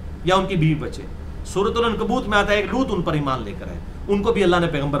یا ان کی بیوی بچے. سورۃ العنکبوت میں آتا ہے ایک لوط ان پر ایمان لے کر آئے، ان کو بھی اللہ نے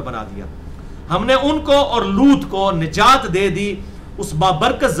پیغمبر بنا دیا. ہم نے ان کو اور لوط کو نجات دے دی اس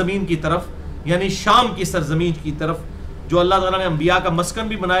بابرکت زمین کی طرف، یعنی شام کی سرزمین کی طرف، جو اللہ تعالیٰ نے انبیاء کا مسکن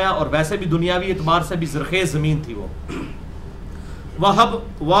بھی بنایا اور ویسے بھی دنیاوی اعتبار سے بھی زرخیز زمین تھی وہ.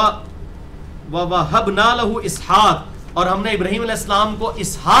 وَوَهَبْنَا لَهُ اسحاق، اور ہم نے ابراہیم علیہ السلام کو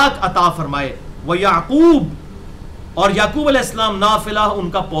اسحاق عطا فرمائے. وَيَعْقُوب، اور یعقوب علیہ السلام نافلہ ان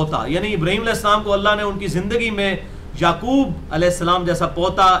کا پوتا، یعنی ابراہیم علیہ السلام کو اللہ نے ان کی زندگی میں یعقوب علیہ السلام جیسا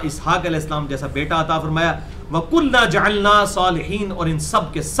پوتا، اسحاق علیہ السلام جیسا بیٹا عطا فرمایا. وَكُلَّا جَعَلْنَا صَالِحِينَ، اور ان سب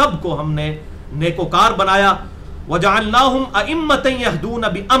کے سب کو ہم نے نیکوکار بنایا. وَجَعَلْنَاهُمْ أَئِمَّةً يَهْدُونَ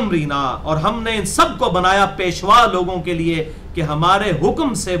بِأَمْرِنَا، اور ہم نے ان سب کو بنایا پیشوا لوگوں کے لیے کہ ہمارے حکم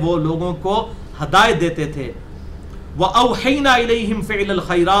سے وہ لوگوں کو ہدایت دیتے تھے. وَأَوْحَيْنَا إِلَيْهِمْ فِعْلَ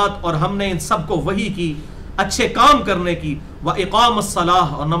الْخَيْرَاتِ، اور ہم نے ان سب کو وحی کی اچھے کام کرنے کی. وَإِقَامَ الصَّلَاةِ،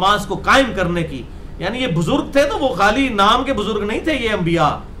 اور نماز کو قائم کرنے کی. یعنی یہ بزرگ تھے تو وہ خالی نام کے بزرگ نہیں تھے، یہ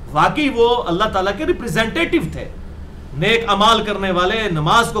انبیاء واقعی وہ اللہ تعالیٰ کے ریپریزنٹیٹو تھے، نیک اعمال کرنے والے،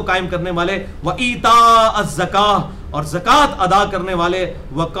 نماز کو قائم کرنے والے، وَإِيتَاءَ الزَّكَاةِ اور زکوٰۃ ادا کرنے والے،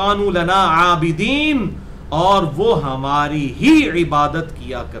 وَكَانُوا لَنَا عَابِدِينَ اور وہ ہماری ہی عبادت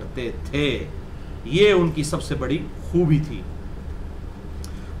کیا کرتے تھے. یہ ان کی سب سے بڑی خوبی تھی.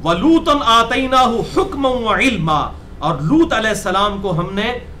 وَلُوطًا آتَيْنَاهُ حُكْمًا وَعِلْمًا اور لوط علیہ السلام کو ہم نے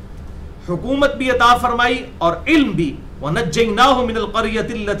حکومت بھی عطا فرمائی اور علم بھی. وَنَجَّيْنَاهُ مِنَ الْقَرْيَةِ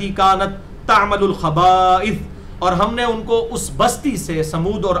الَّتِي كَانَتْ تَعْمَلُ الْخَبَائِثَ اور ہم نے ان کو اس بستی سے،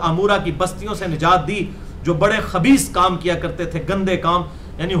 سمود اور عمورہ کی بستیوں سے نجات دی جو بڑے خبیث کام کیا کرتے تھے، گندے کام،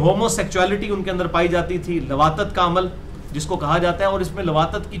 یعنی ہومو سیکچولیٹی ان کے اندر پائی جاتی تھی، لواطت کا عمل جس کو کہا جاتا ہے. اور اس میں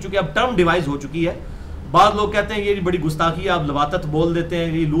لواطت کی چونکہ اب ٹرم ڈیوائز ہو چکی ہے، بعض لوگ کہتے ہیں یہ بڑی گستاخی ہے، آپ لواطت بول دیتے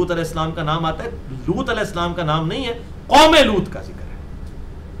ہیں. یہ لوط علیہ السلام کا نام آتا ہے، لوط علیہ السلام کا نام نہیں ہے، قوم لوط کا ذکر ہے،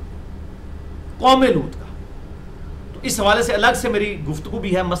 قوم لوط کا. تو اس حوالے سے الگ سے میری گفتگو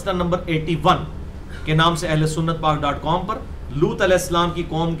بھی ہے، مسئلہ نمبر 81 کے نام سے اہل سنت پاک .com پر لوط علیہ السلام کی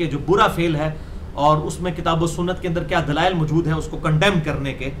قوم کے جو برا فعل ہے اور اس میں کتاب و سنت کے اندر کیا دلائل موجود ہیں اس کو کنڈیم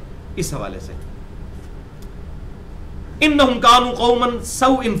کرنے کے، اس حوالے سے. انہم کانوا قوما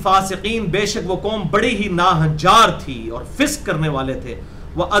سوء فاسقین بے شک وہ قوم بڑی ہی ناہنجار تھی اور فسق کرنے والے تھے.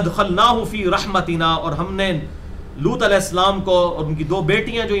 وادخلناہ فی رحمتنا اور ہم نے لوط علیہ السلام کو اور ان کی 2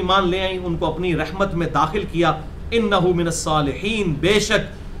 بیٹیاں جو ایمان لے آئیں ان کو اپنی رحمت میں داخل کیا. انہ من الصالحین بے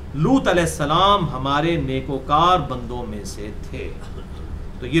شک لوط علیہ السلام ہمارے نیکوکار بندوں میں سے تھے.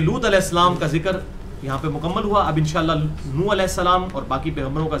 تو یہ لوط علیہ السلام کا ذکر یہاں پہ مکمل ہوا. اب انشاءاللہ نوح علیہ السلام اور باقی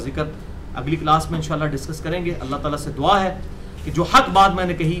پیغمبروں کا ذکر اگلی کلاس میں انشاءاللہ ڈسکس کریں گے. اللہ تعالیٰ سے دعا ہے کہ جو حق بات میں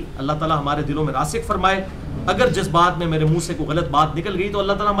نے کہی اللہ تعالیٰ ہمارے دلوں میں راسخ فرمائے. اگر جس بات میں میرے منہ سے کوئی غلط بات نکل گئی تو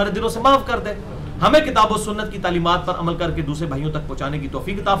اللہ تعالیٰ ہمارے دلوں سے معاف کر دے. ہمیں کتاب و سنت کی تعلیمات پر عمل کر کے دوسرے بھائیوں تک پہنچانے کی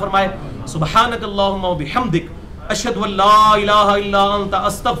توفیق عطا فرمائے. سبحانک اللہم و بحمدک اشہد ان لا الہ الا انت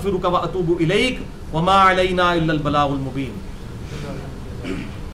استغفرک و اتوب الیک وما علینا الا البلاغ المبین.